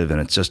perspective.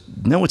 And it's just,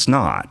 no, it's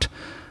not.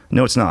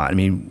 No, it's not. I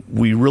mean,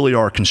 we really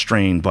are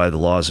constrained by the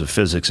laws of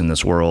physics in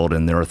this world,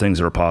 and there are things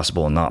that are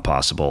possible and not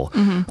possible.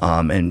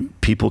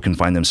 And people can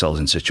find themselves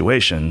in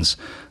situations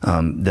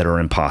that are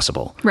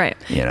impossible. Right.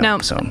 You know, now,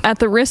 at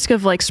the risk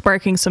of like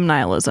sparking some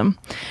nihilism,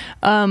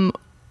 I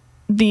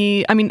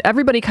mean,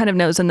 everybody kind of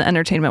knows in the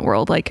entertainment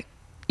world, like,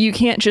 you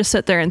can't just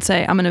sit there and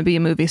say, I'm going to be a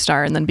movie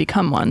star and then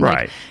become one.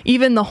 Right. Like,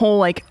 even the whole,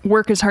 like,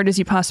 work as hard as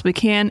you possibly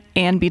can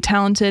and be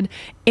talented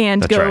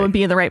and go and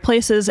be in the right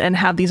places and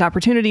have these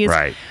opportunities.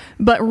 Right.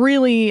 But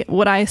really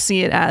what I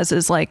see it as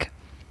is like,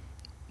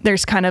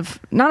 there's kind of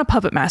not a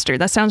puppet master.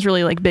 That sounds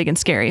really like big and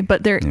scary,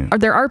 but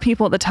there are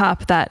people at the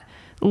top that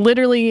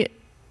literally,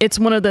 it's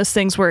one of those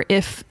things where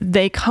if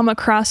they come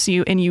across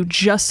you and you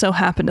just so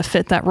happen to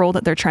fit that role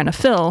that they're trying to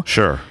fill,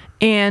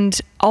 and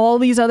all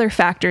these other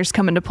factors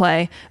come into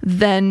play,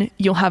 then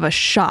you'll have a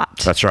shot.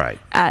 That's right.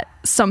 At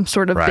some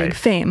sort of big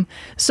fame.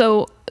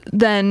 So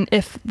then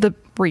if the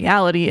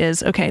reality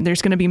is, okay,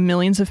 there's going to be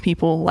millions of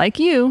people like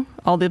you,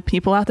 all the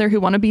people out there who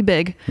want to be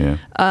big,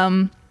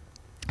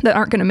 that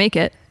aren't going to make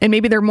it. And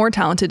maybe they're more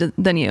talented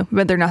than you,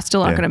 but they're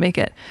still not going to make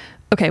it.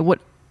 Okay, what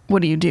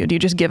do you do? Do you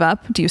just give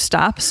up? Do you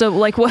stop? So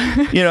like what?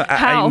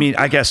 I mean,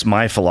 I guess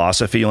my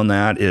philosophy on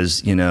that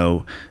is,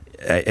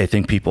 I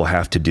think people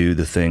have to do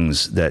the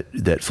things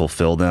that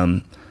fulfill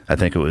them. I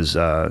think it was,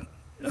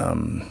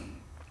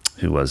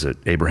 who was it?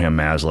 Abraham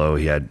Maslow.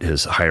 He had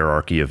his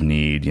hierarchy of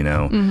need,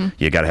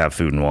 you got to have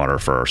food and water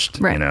first.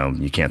 Right.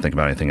 You can't think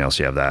about anything else.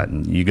 You have that.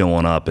 And you go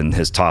on up, and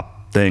his top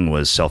thing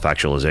was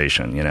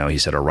self-actualization. He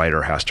said a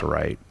writer has to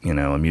write,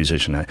 a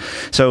musician.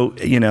 So,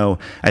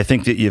 I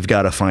think that you've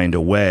got to find a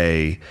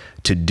way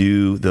to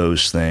do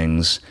those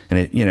things.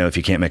 And if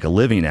you can't make a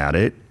living at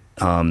it,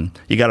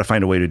 you got to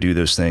find a way to do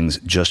those things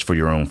just for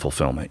your own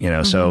fulfillment,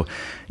 So,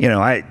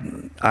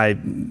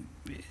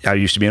 I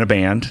used to be in a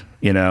band,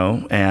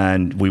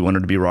 and we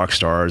wanted to be rock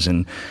stars.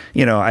 And,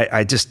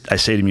 I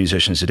say to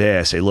musicians today,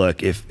 I say,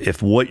 look,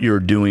 if what you're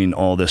doing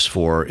all this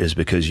for is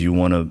because you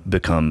want to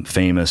become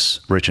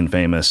famous, rich and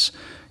famous,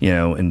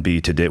 and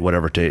be today,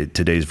 whatever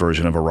today's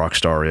version of a rock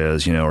star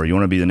is, or you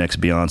want to be the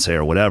next Beyonce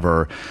or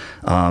whatever,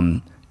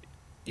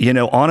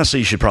 honestly,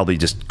 you should probably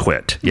just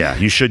quit. Yeah,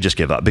 you should just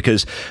give up,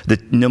 because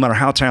no matter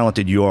how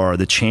talented you are,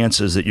 the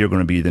chances that you're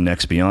going to be the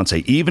next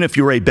Beyonce, even if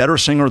you're a better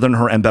singer than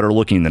her and better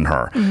looking than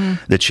her,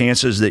 the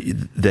chances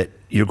that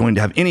you're going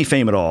to have any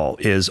fame at all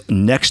is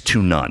next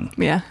to none.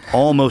 Yeah.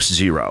 Almost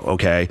zero,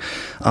 okay?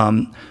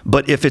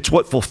 But if it's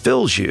what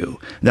fulfills you,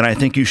 then I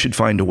think you should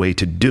find a way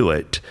to do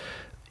it,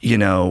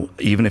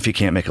 even if you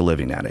can't make a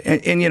living at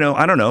it. And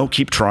I don't know,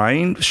 keep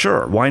trying.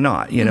 Sure. Why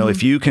not?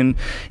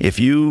 if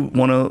you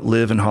want to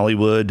live in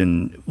Hollywood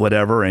and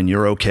whatever, and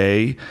you're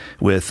okay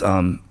with,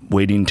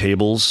 waiting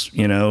tables,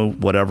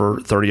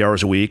 30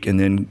 hours a week, and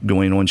then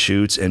going on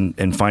shoots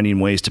and finding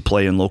ways to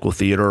play in local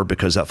theater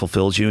because that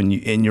fulfills you,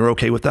 and you're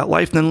okay with that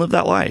life, then live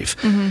that life,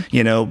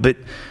 but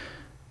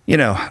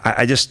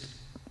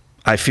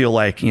I feel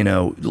like,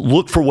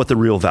 look for what the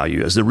real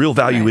value is. The real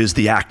value is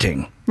the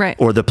acting,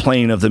 or the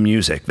playing of the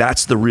music.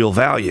 That's the real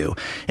value.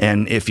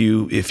 And if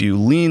you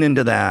lean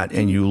into that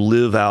and you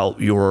live out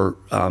your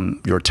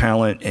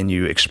talent and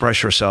you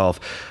express yourself,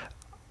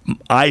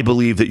 I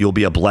believe that you'll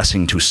be a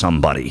blessing to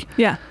somebody.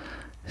 Yeah.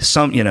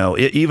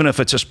 Even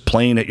if it's just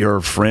playing at your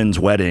friend's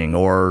wedding,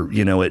 or,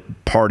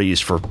 at parties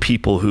for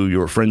people who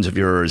you're friends of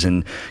yours,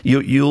 and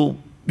you'll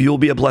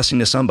be a blessing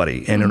to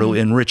somebody, and it'll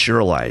enrich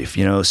your life,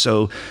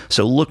 so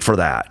look for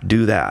that,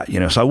 do that,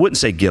 so I wouldn't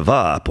say give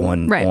up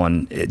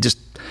on it, just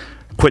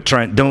quit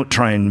trying. Don't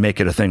try and make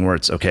it a thing where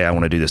it's okay, I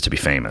want to do this to be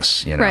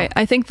famous, Right.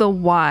 I think the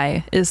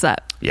why is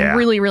that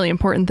really, really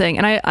important thing.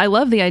 And I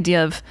love the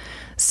idea of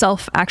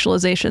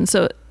self-actualization.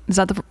 So is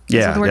that the word?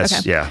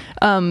 Okay. Yeah.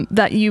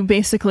 That you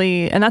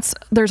basically, and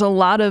there's a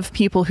lot of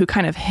people who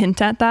kind of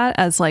hint at that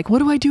as like, what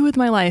do I do with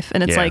my life?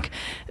 And it's like,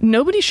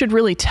 nobody should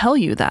really tell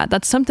you that.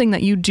 That's something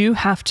that you do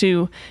have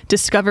to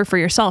discover for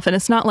yourself. And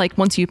it's not like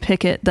once you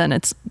pick it, then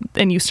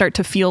and you start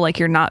to feel like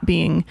you're not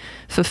being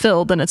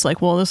fulfilled, then it's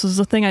like, well, this is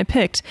the thing I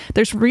picked.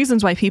 There's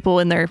reasons why people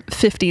in their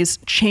 50s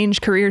change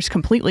careers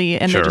completely,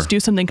 and they just do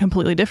something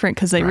completely different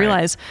because they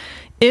realize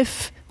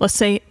let's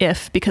say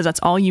because that's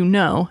all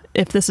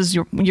if this is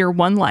your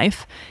one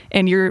life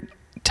and your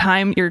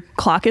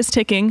clock is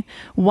ticking,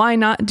 why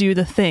not do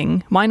the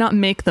thing? Why not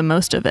make the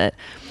most of it?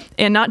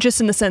 And not just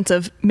in the sense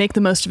of make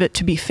the most of it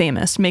to be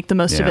famous, make the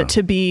most of it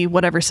to be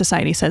whatever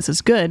society says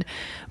is good.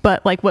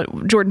 But like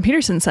what Jordan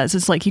Peterson says,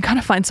 it's like, you got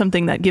to find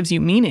something that gives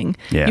you meaning.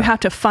 Yeah. You have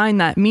to find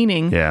that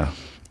meaning. Yeah.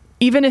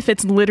 Even if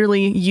it's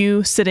literally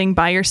you sitting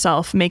by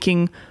yourself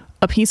making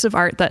a piece of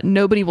art that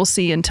nobody will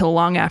see until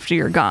long after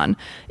you're gone.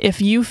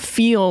 If you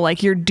feel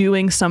like you're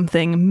doing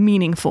something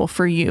meaningful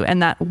for you,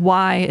 and that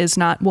why is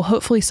not, well,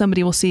 hopefully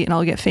somebody will see it and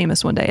I'll get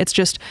famous one day. It's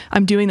just,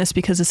 I'm doing this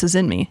because this is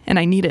in me and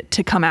I need it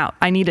to come out.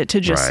 I need it to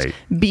just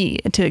be,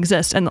 to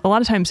exist. And a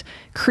lot of times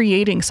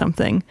creating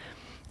something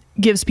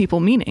gives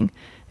people meaning.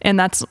 And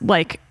that's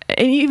like,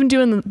 and even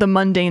doing the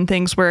mundane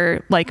things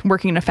where like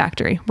working in a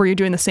factory where you're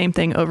doing the same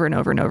thing over and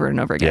over and over and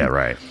over again. Yeah,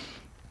 right.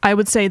 I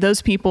would say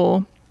those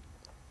people,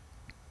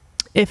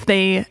 if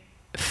they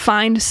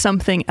find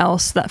something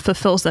else that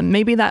fulfills them,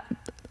 maybe that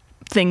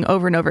thing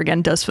over and over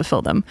again does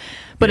fulfill them.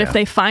 But if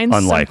they find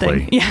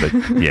something,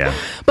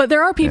 but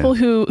there are people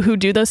who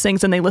do those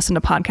things and they listen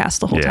to podcasts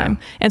the whole time.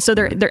 And so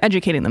they're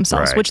educating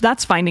themselves, which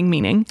that's finding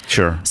meaning.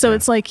 Sure. So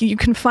it's like you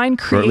can find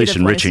creative ways. Or at least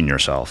enriching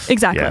yourself.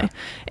 Exactly. Yeah.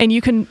 And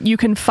you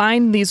can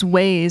find these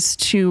ways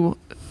to,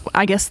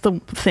 I guess the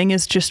thing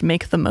is just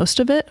make the most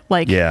of it.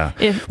 Like,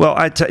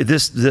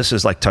 this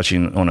is like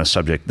touching on a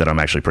subject that I'm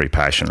actually pretty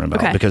passionate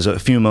about, because a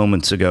few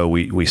moments ago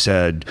we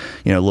said,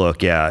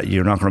 look,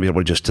 you're not going to be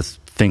able to just to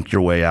think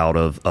your way out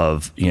of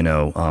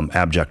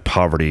abject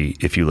poverty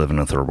if you live in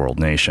a third world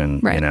nation,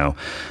 right.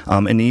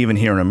 And even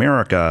here in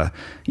America,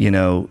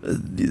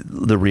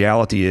 the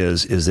reality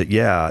is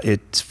that,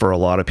 it's for a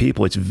lot of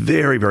people, it's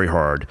very, very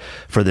hard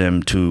for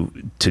them to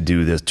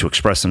do this, to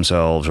express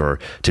themselves or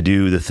to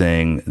do the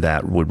thing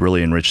that would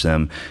really enrich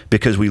them,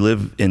 because we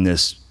live in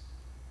this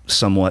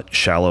somewhat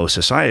shallow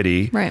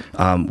society, right.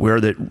 Where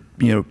that,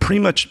 pretty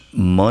much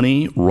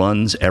money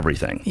runs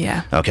everything.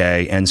 Yeah.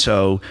 Okay. And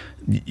so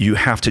you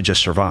have to just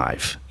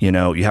survive. You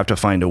have to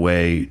find a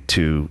way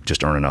to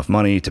just earn enough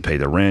money to pay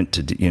the rent,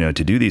 to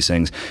do these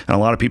things. And a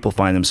lot of people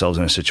find themselves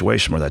in a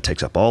situation where that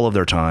takes up all of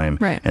their time,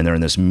 right. and they're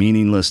in this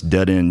meaningless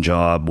dead end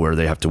job where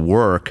they have to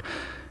work,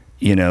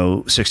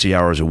 60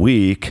 hours a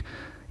week.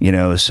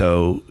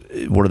 So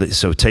what are they?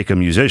 So take a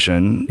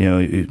musician,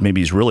 maybe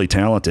he's really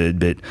talented,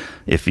 but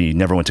if he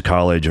never went to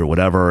college or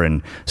whatever,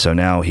 and so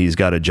now he's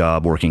got a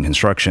job working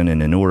construction,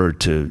 and in order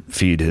to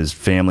feed his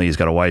family, he's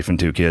got a wife and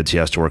 2 kids, he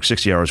has to work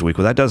 60 hours a week.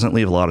 Well, that doesn't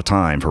leave a lot of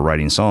time for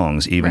writing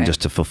songs, even right.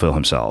 just to fulfill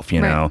himself,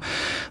 right.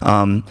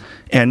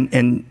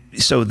 And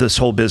so this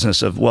whole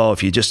business of, well,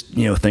 if you just,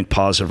 think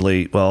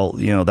positively, well,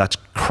 that's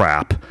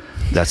crap.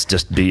 That's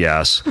just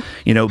BS,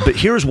 but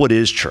here's what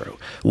is true.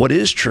 What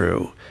is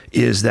true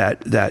is that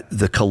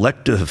the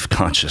collective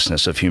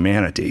consciousness of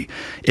humanity,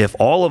 if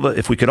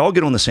we could all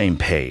get on the same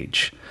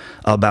page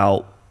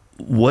about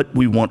what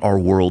we want our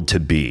world to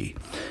be,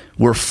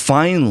 we're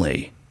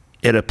finally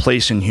at a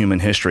place in human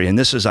history, and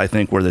this is, I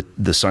think, where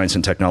the science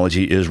and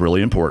technology is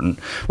really important.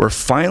 We're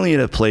finally at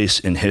a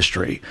place in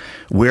history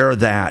where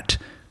that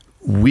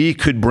we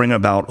could bring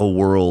about a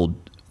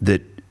world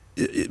that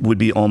it would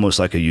be almost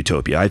like a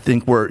utopia. I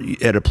think we're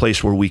at a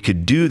place where we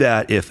could do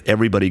that if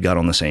everybody got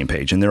on the same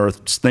page. And there are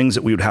things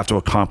that we would have to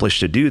accomplish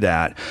to do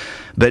that.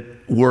 But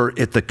we're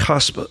at the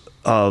cusp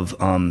of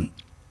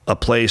a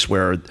place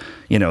where,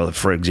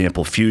 for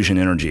example, fusion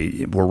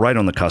energy, we're right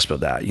on the cusp of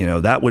that.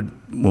 That would,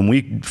 when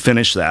we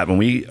finish that, when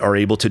we are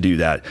able to do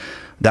that,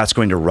 that's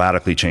going to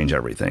radically change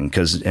everything.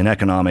 Because in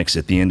economics,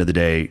 at the end of the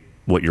day,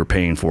 what you're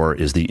paying for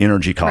is the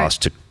energy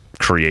cost right. to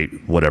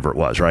create whatever it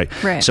was, right?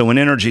 Right. So when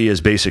energy is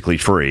basically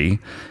free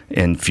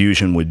and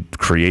fusion would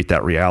create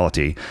that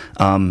reality,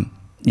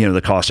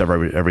 the cost of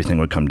everything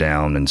would come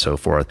down and so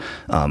forth.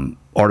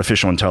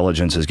 Artificial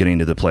intelligence is getting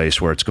to the place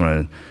where it's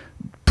going to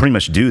pretty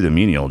much do the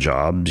menial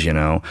jobs,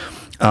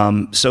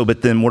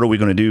 but then what are we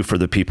going to do for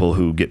the people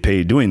who get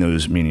paid doing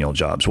those menial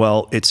jobs?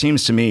 Well, it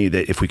seems to me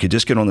that if we could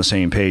just get on the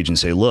same page and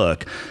say,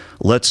 look,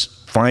 let's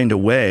find a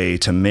way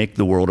to make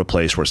the world a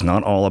place where it's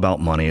not all about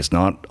money. It's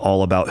not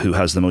all about who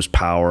has the most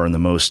power and the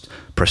most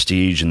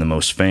prestige and the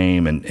most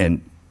fame,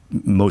 and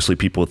mostly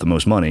people with the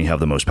most money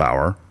have the most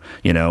power.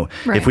 Right.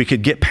 If we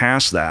could get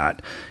past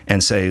that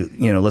and say,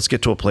 let's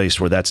get to a place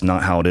where that's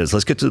not how it is.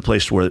 Let's get to the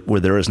place where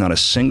there is not a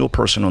single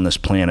person on this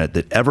planet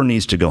that ever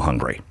needs to go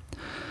hungry.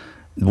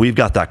 We've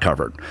got that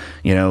covered.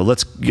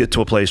 Let's get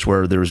to a place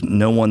where there's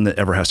no one that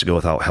ever has to go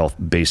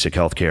without basic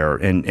health care.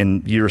 And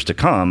in years to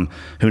come,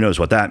 who knows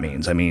what that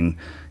means? I mean,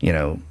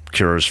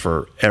 cures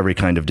for every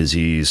kind of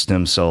disease,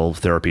 stem cell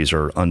therapies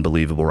are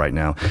unbelievable right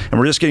now. And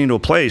we're just getting to a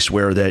place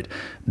where that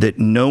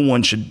no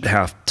one should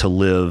have to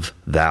live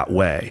that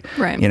way.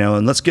 Right.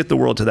 And let's get the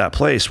world to that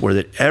place where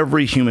that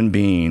every human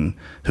being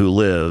who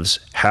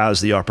lives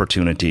has the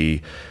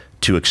opportunity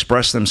to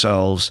express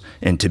themselves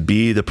and to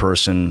be the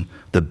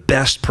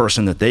best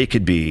person that they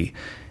could be,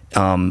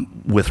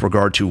 with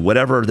regard to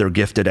whatever they're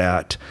gifted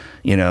at.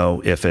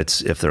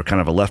 If they're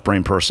kind of a left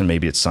brain person,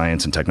 maybe it's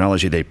science and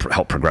technology. They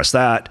help progress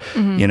that,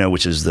 mm-hmm.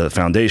 Which is the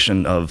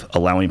foundation of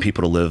allowing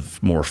people to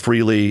live more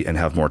freely and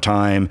have more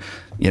time.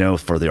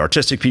 For the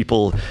artistic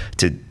people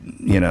to,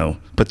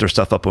 put their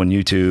stuff up on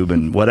YouTube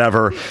and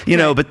whatever,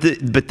 right.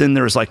 But then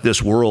there's like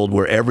this world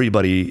where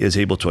everybody is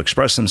able to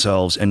express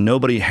themselves and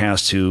nobody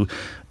has to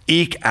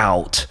eke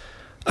out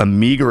a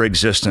meager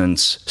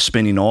existence,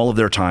 spending all of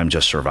their time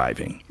just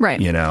surviving.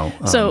 Right.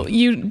 So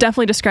you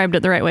definitely described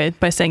it the right way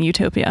by saying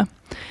utopia.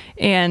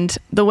 And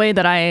the way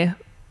that I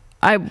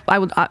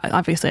would,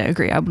 obviously I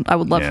agree. I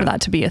would love for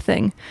that to be a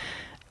thing.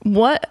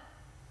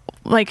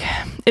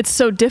 It's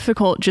so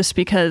difficult just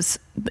because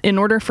in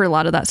order for a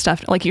lot of that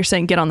stuff, like you're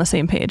saying, get on the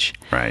same page.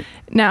 Right.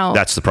 Now,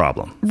 that's the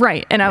problem.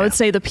 Right. And I would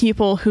say the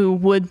people who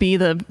would be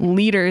the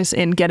leaders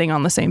in getting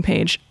on the same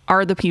page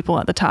are the people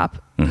at the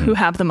top, mm-hmm. who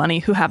have the money,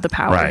 who have the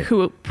power, right.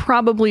 who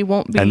probably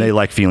won't be. And they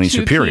like feeling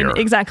superior.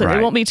 Exactly. Right.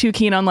 They won't be too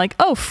keen on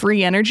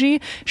free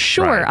energy.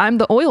 Sure. Right. I'm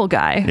the oil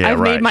guy. Yeah, I've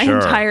made my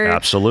entire.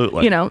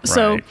 Absolutely.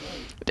 So. Right.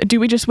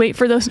 Do we just wait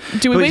for those?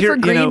 Do we wait for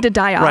greed to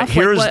die off?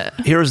 Right.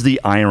 Here's the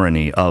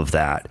irony of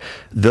that.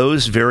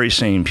 Those very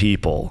same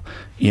people,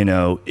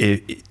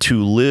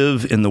 to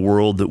live in the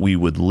world that we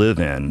would live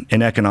in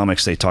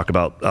economics, they talk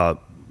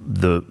about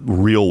the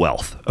real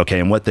wealth. Okay.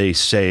 And what they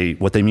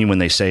mean when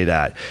they say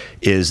that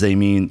is they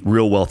mean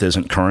real wealth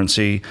isn't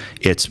currency.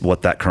 It's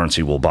what that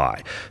currency will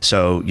buy.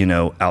 So,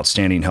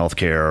 outstanding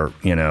healthcare,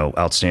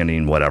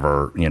 outstanding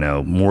whatever,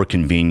 more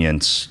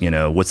convenience,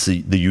 what's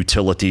the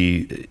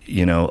utility,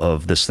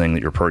 of this thing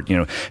that you're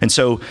and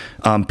so,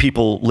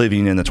 people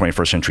living in the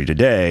 21st century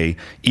today,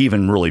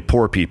 even really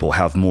poor people,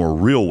 have more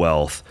real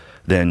wealth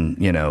than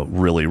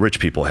really rich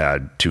people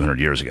had 200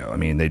 years ago. I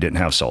mean, they didn't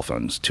have cell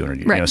phones 200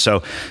 years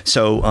ago.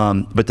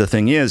 So but the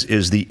thing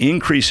is the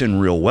increase in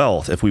real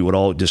wealth, if we would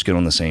all just get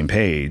on the same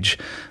page,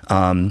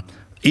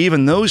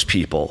 even those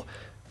people,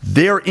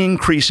 their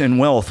increase in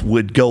wealth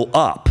would go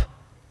up,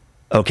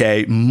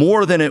 okay,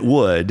 more than it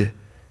would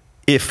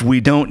if we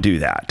don't do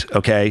that,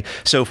 okay?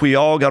 So if we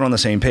all got on the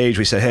same page,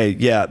 we said, hey,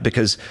 yeah,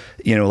 because,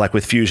 like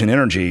with fusion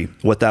energy,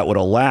 what that would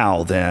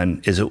allow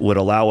then is it would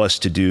allow us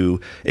to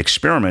do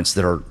experiments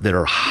that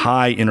are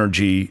high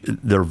energy,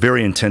 they're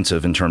very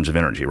intensive in terms of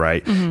energy,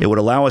 right? Mm-hmm. It would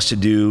allow us to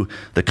do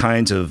the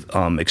kinds of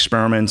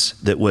experiments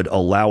that would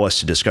allow us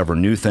to discover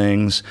new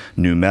things,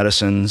 new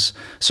medicines,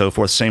 so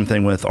forth. Same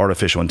thing with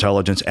artificial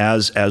intelligence.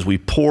 As we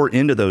pour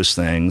into those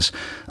things,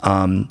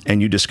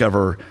 and you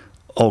discover,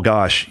 oh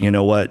gosh, you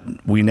know what?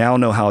 We now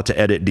know how to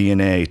edit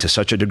DNA to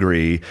such a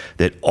degree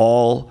that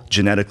all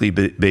genetically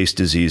based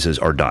diseases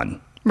are done.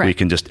 Right. We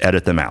can just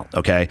edit them out,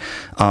 okay?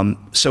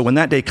 So when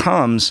that day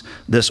comes,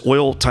 this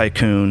oil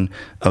tycoon,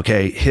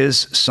 okay, his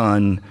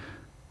son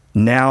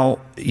now,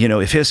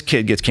 if his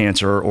kid gets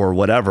cancer or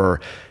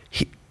whatever,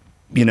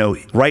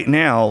 right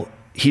now,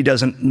 he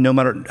doesn't, no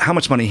matter how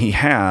much money he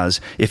has,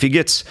 if he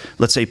gets,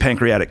 let's say,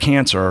 pancreatic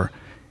cancer,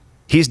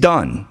 he's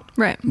done.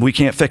 Right. We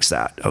can't fix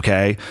that,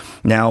 okay?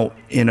 Now,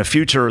 in a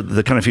future,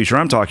 the kind of future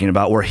I'm talking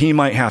about, where he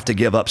might have to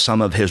give up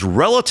some of his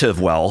relative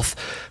wealth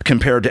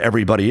compared to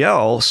everybody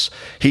else,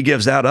 he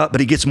gives that up, but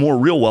he gets more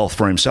real wealth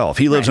for himself.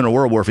 He lives in a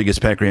world where if he gets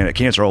pancreatic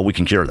cancer, we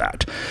can cure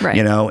that,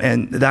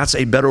 and that's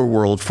a better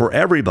world for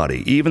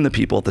everybody, even the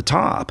people at the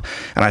top.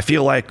 And I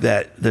feel like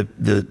that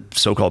the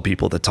so-called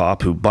people at the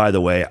top, who, by the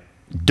way,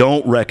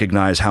 don't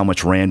recognize how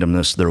much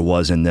randomness there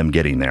was in them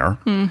getting there.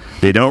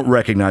 They don't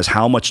recognize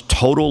how much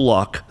total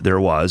luck there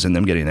was in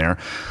them getting there.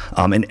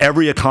 And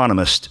every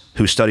economist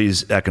who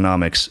studies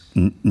economics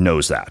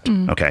knows that,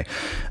 okay?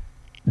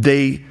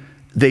 They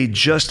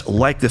just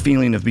like the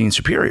feeling of being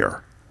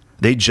superior.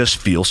 They just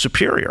feel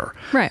superior.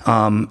 Right.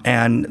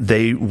 And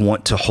they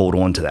want to hold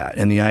on to that.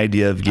 And the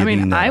idea of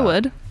giving that I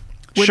would.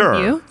 Wouldn't sure.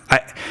 you? I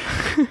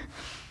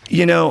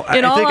think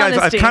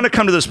I've kind of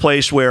come to this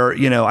place where,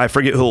 I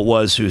forget who it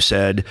was who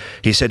said,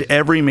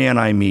 every man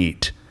I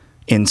meet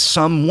in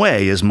some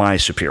way is my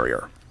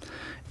superior.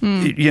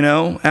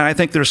 And I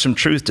think there's some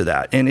truth to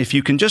that. And if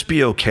you can just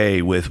be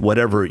okay with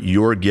whatever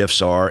your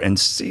gifts are and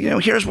see,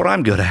 here's what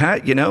I'm good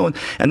at,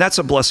 and that's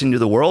a blessing to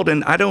the world.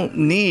 And I don't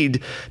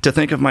need to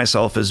think of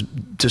myself as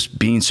just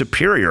being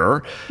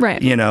superior.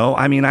 Right.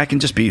 I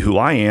can just be who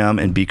I am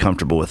and be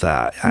comfortable with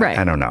that.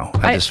 I don't know.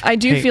 I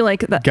do feel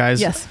like that.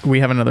 Guys, yes. We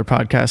have another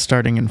podcast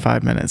starting in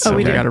 5 minutes. So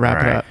we got to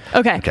wrap it up.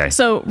 Okay.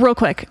 So real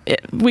quick,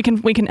 we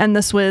can end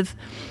this with,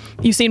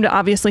 you seem to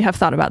obviously have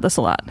thought about this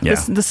a lot. Yeah.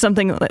 This is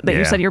something that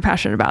you said you're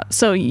passionate about.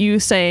 So you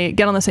say,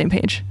 get on the same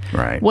page.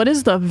 Right. What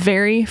is the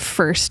very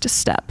first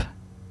step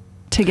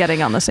to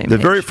getting on the same page? The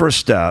very first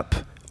step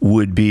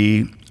would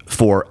be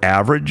for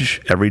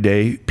average,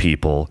 everyday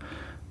people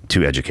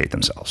to educate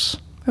themselves.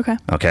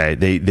 Okay.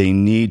 They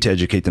need to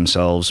educate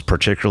themselves,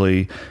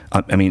 particularly.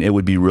 It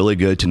would be really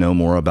good to know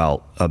more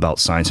about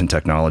science and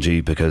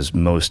technology, because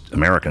most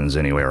Americans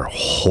anyway are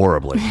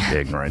horribly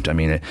ignorant.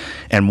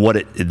 And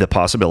the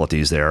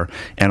possibilities there,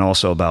 and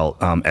also about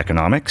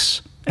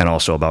economics, and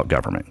also about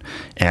government.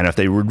 And if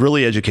they would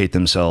really educate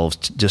themselves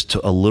just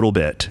a little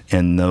bit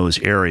in those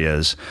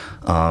areas,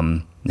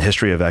 the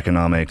history of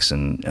economics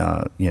and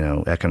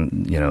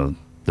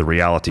the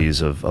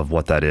realities of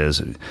what that is.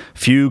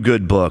 Few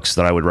good books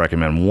that I would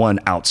recommend. One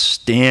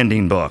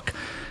outstanding book.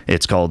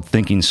 It's called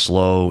Thinking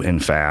Slow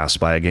and Fast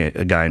by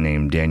a guy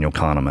named Daniel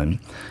Kahneman.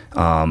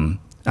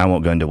 I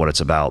won't go into what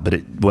it's about, but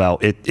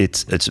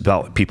it's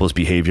about people's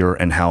behavior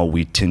and how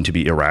we tend to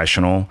be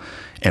irrational,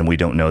 and we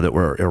don't know that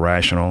we're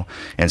irrational.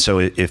 And so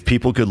if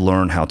people could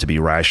learn how to be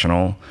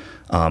rational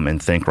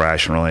and think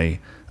rationally,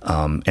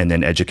 and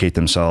then educate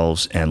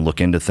themselves and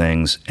look into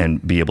things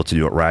and be able to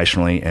do it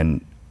rationally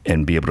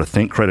and be able to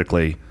think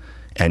critically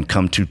and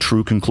come to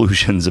true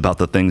conclusions about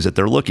the things that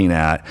they're looking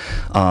at,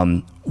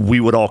 we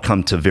would all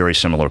come to very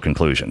similar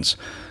conclusions,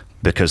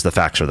 because the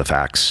facts are the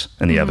facts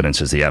and the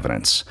evidence is the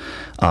evidence.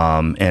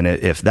 And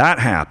if that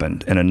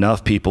happened and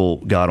enough people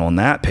got on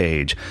that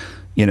page,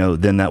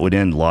 then that would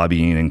end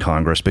lobbying in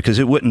Congress, because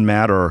it wouldn't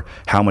matter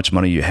how much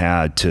money you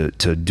had to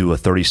do a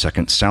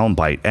 30-second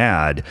soundbite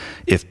ad.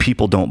 If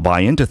people don't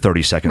buy into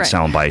 30-second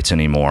sound bites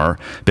anymore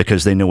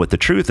because they know what the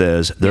truth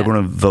is, they're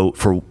going to vote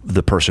for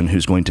the person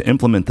who's going to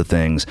implement the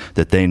things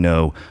that they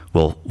know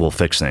will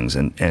fix things.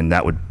 And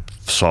that would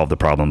solve the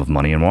problem of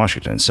money in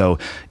Washington. So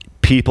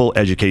people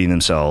educating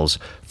themselves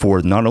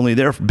for not only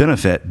their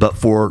benefit, but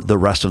for the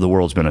rest of the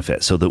world's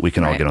benefit, so that we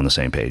can all get on the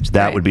same page.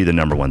 That would be the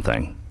number one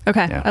thing.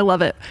 Okay. Yeah. I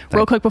love it.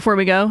 Real quick before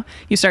we go,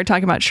 you started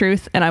talking about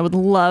truth, and I would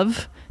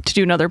love to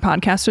do another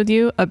podcast with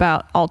you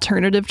about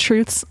alternative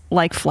truths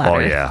like flat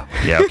Earth. Oh, yeah.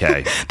 Yeah,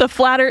 okay. The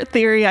flat Earth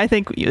theory, I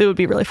think it would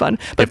be really fun.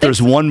 But if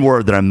there's one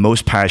word that I'm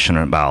most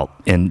passionate about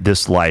in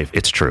this life,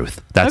 it's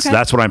truth. That's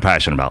what I'm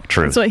passionate about,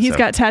 truth. That's what he's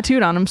got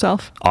tattooed on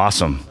himself.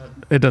 Awesome.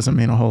 It doesn't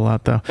mean a whole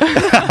lot, though.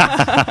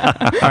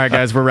 All right,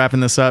 guys, we're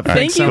wrapping this up.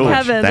 Thank you,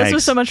 Kevin. Thanks. This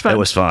was so much fun. It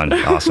was fun.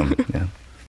 Awesome. Yeah.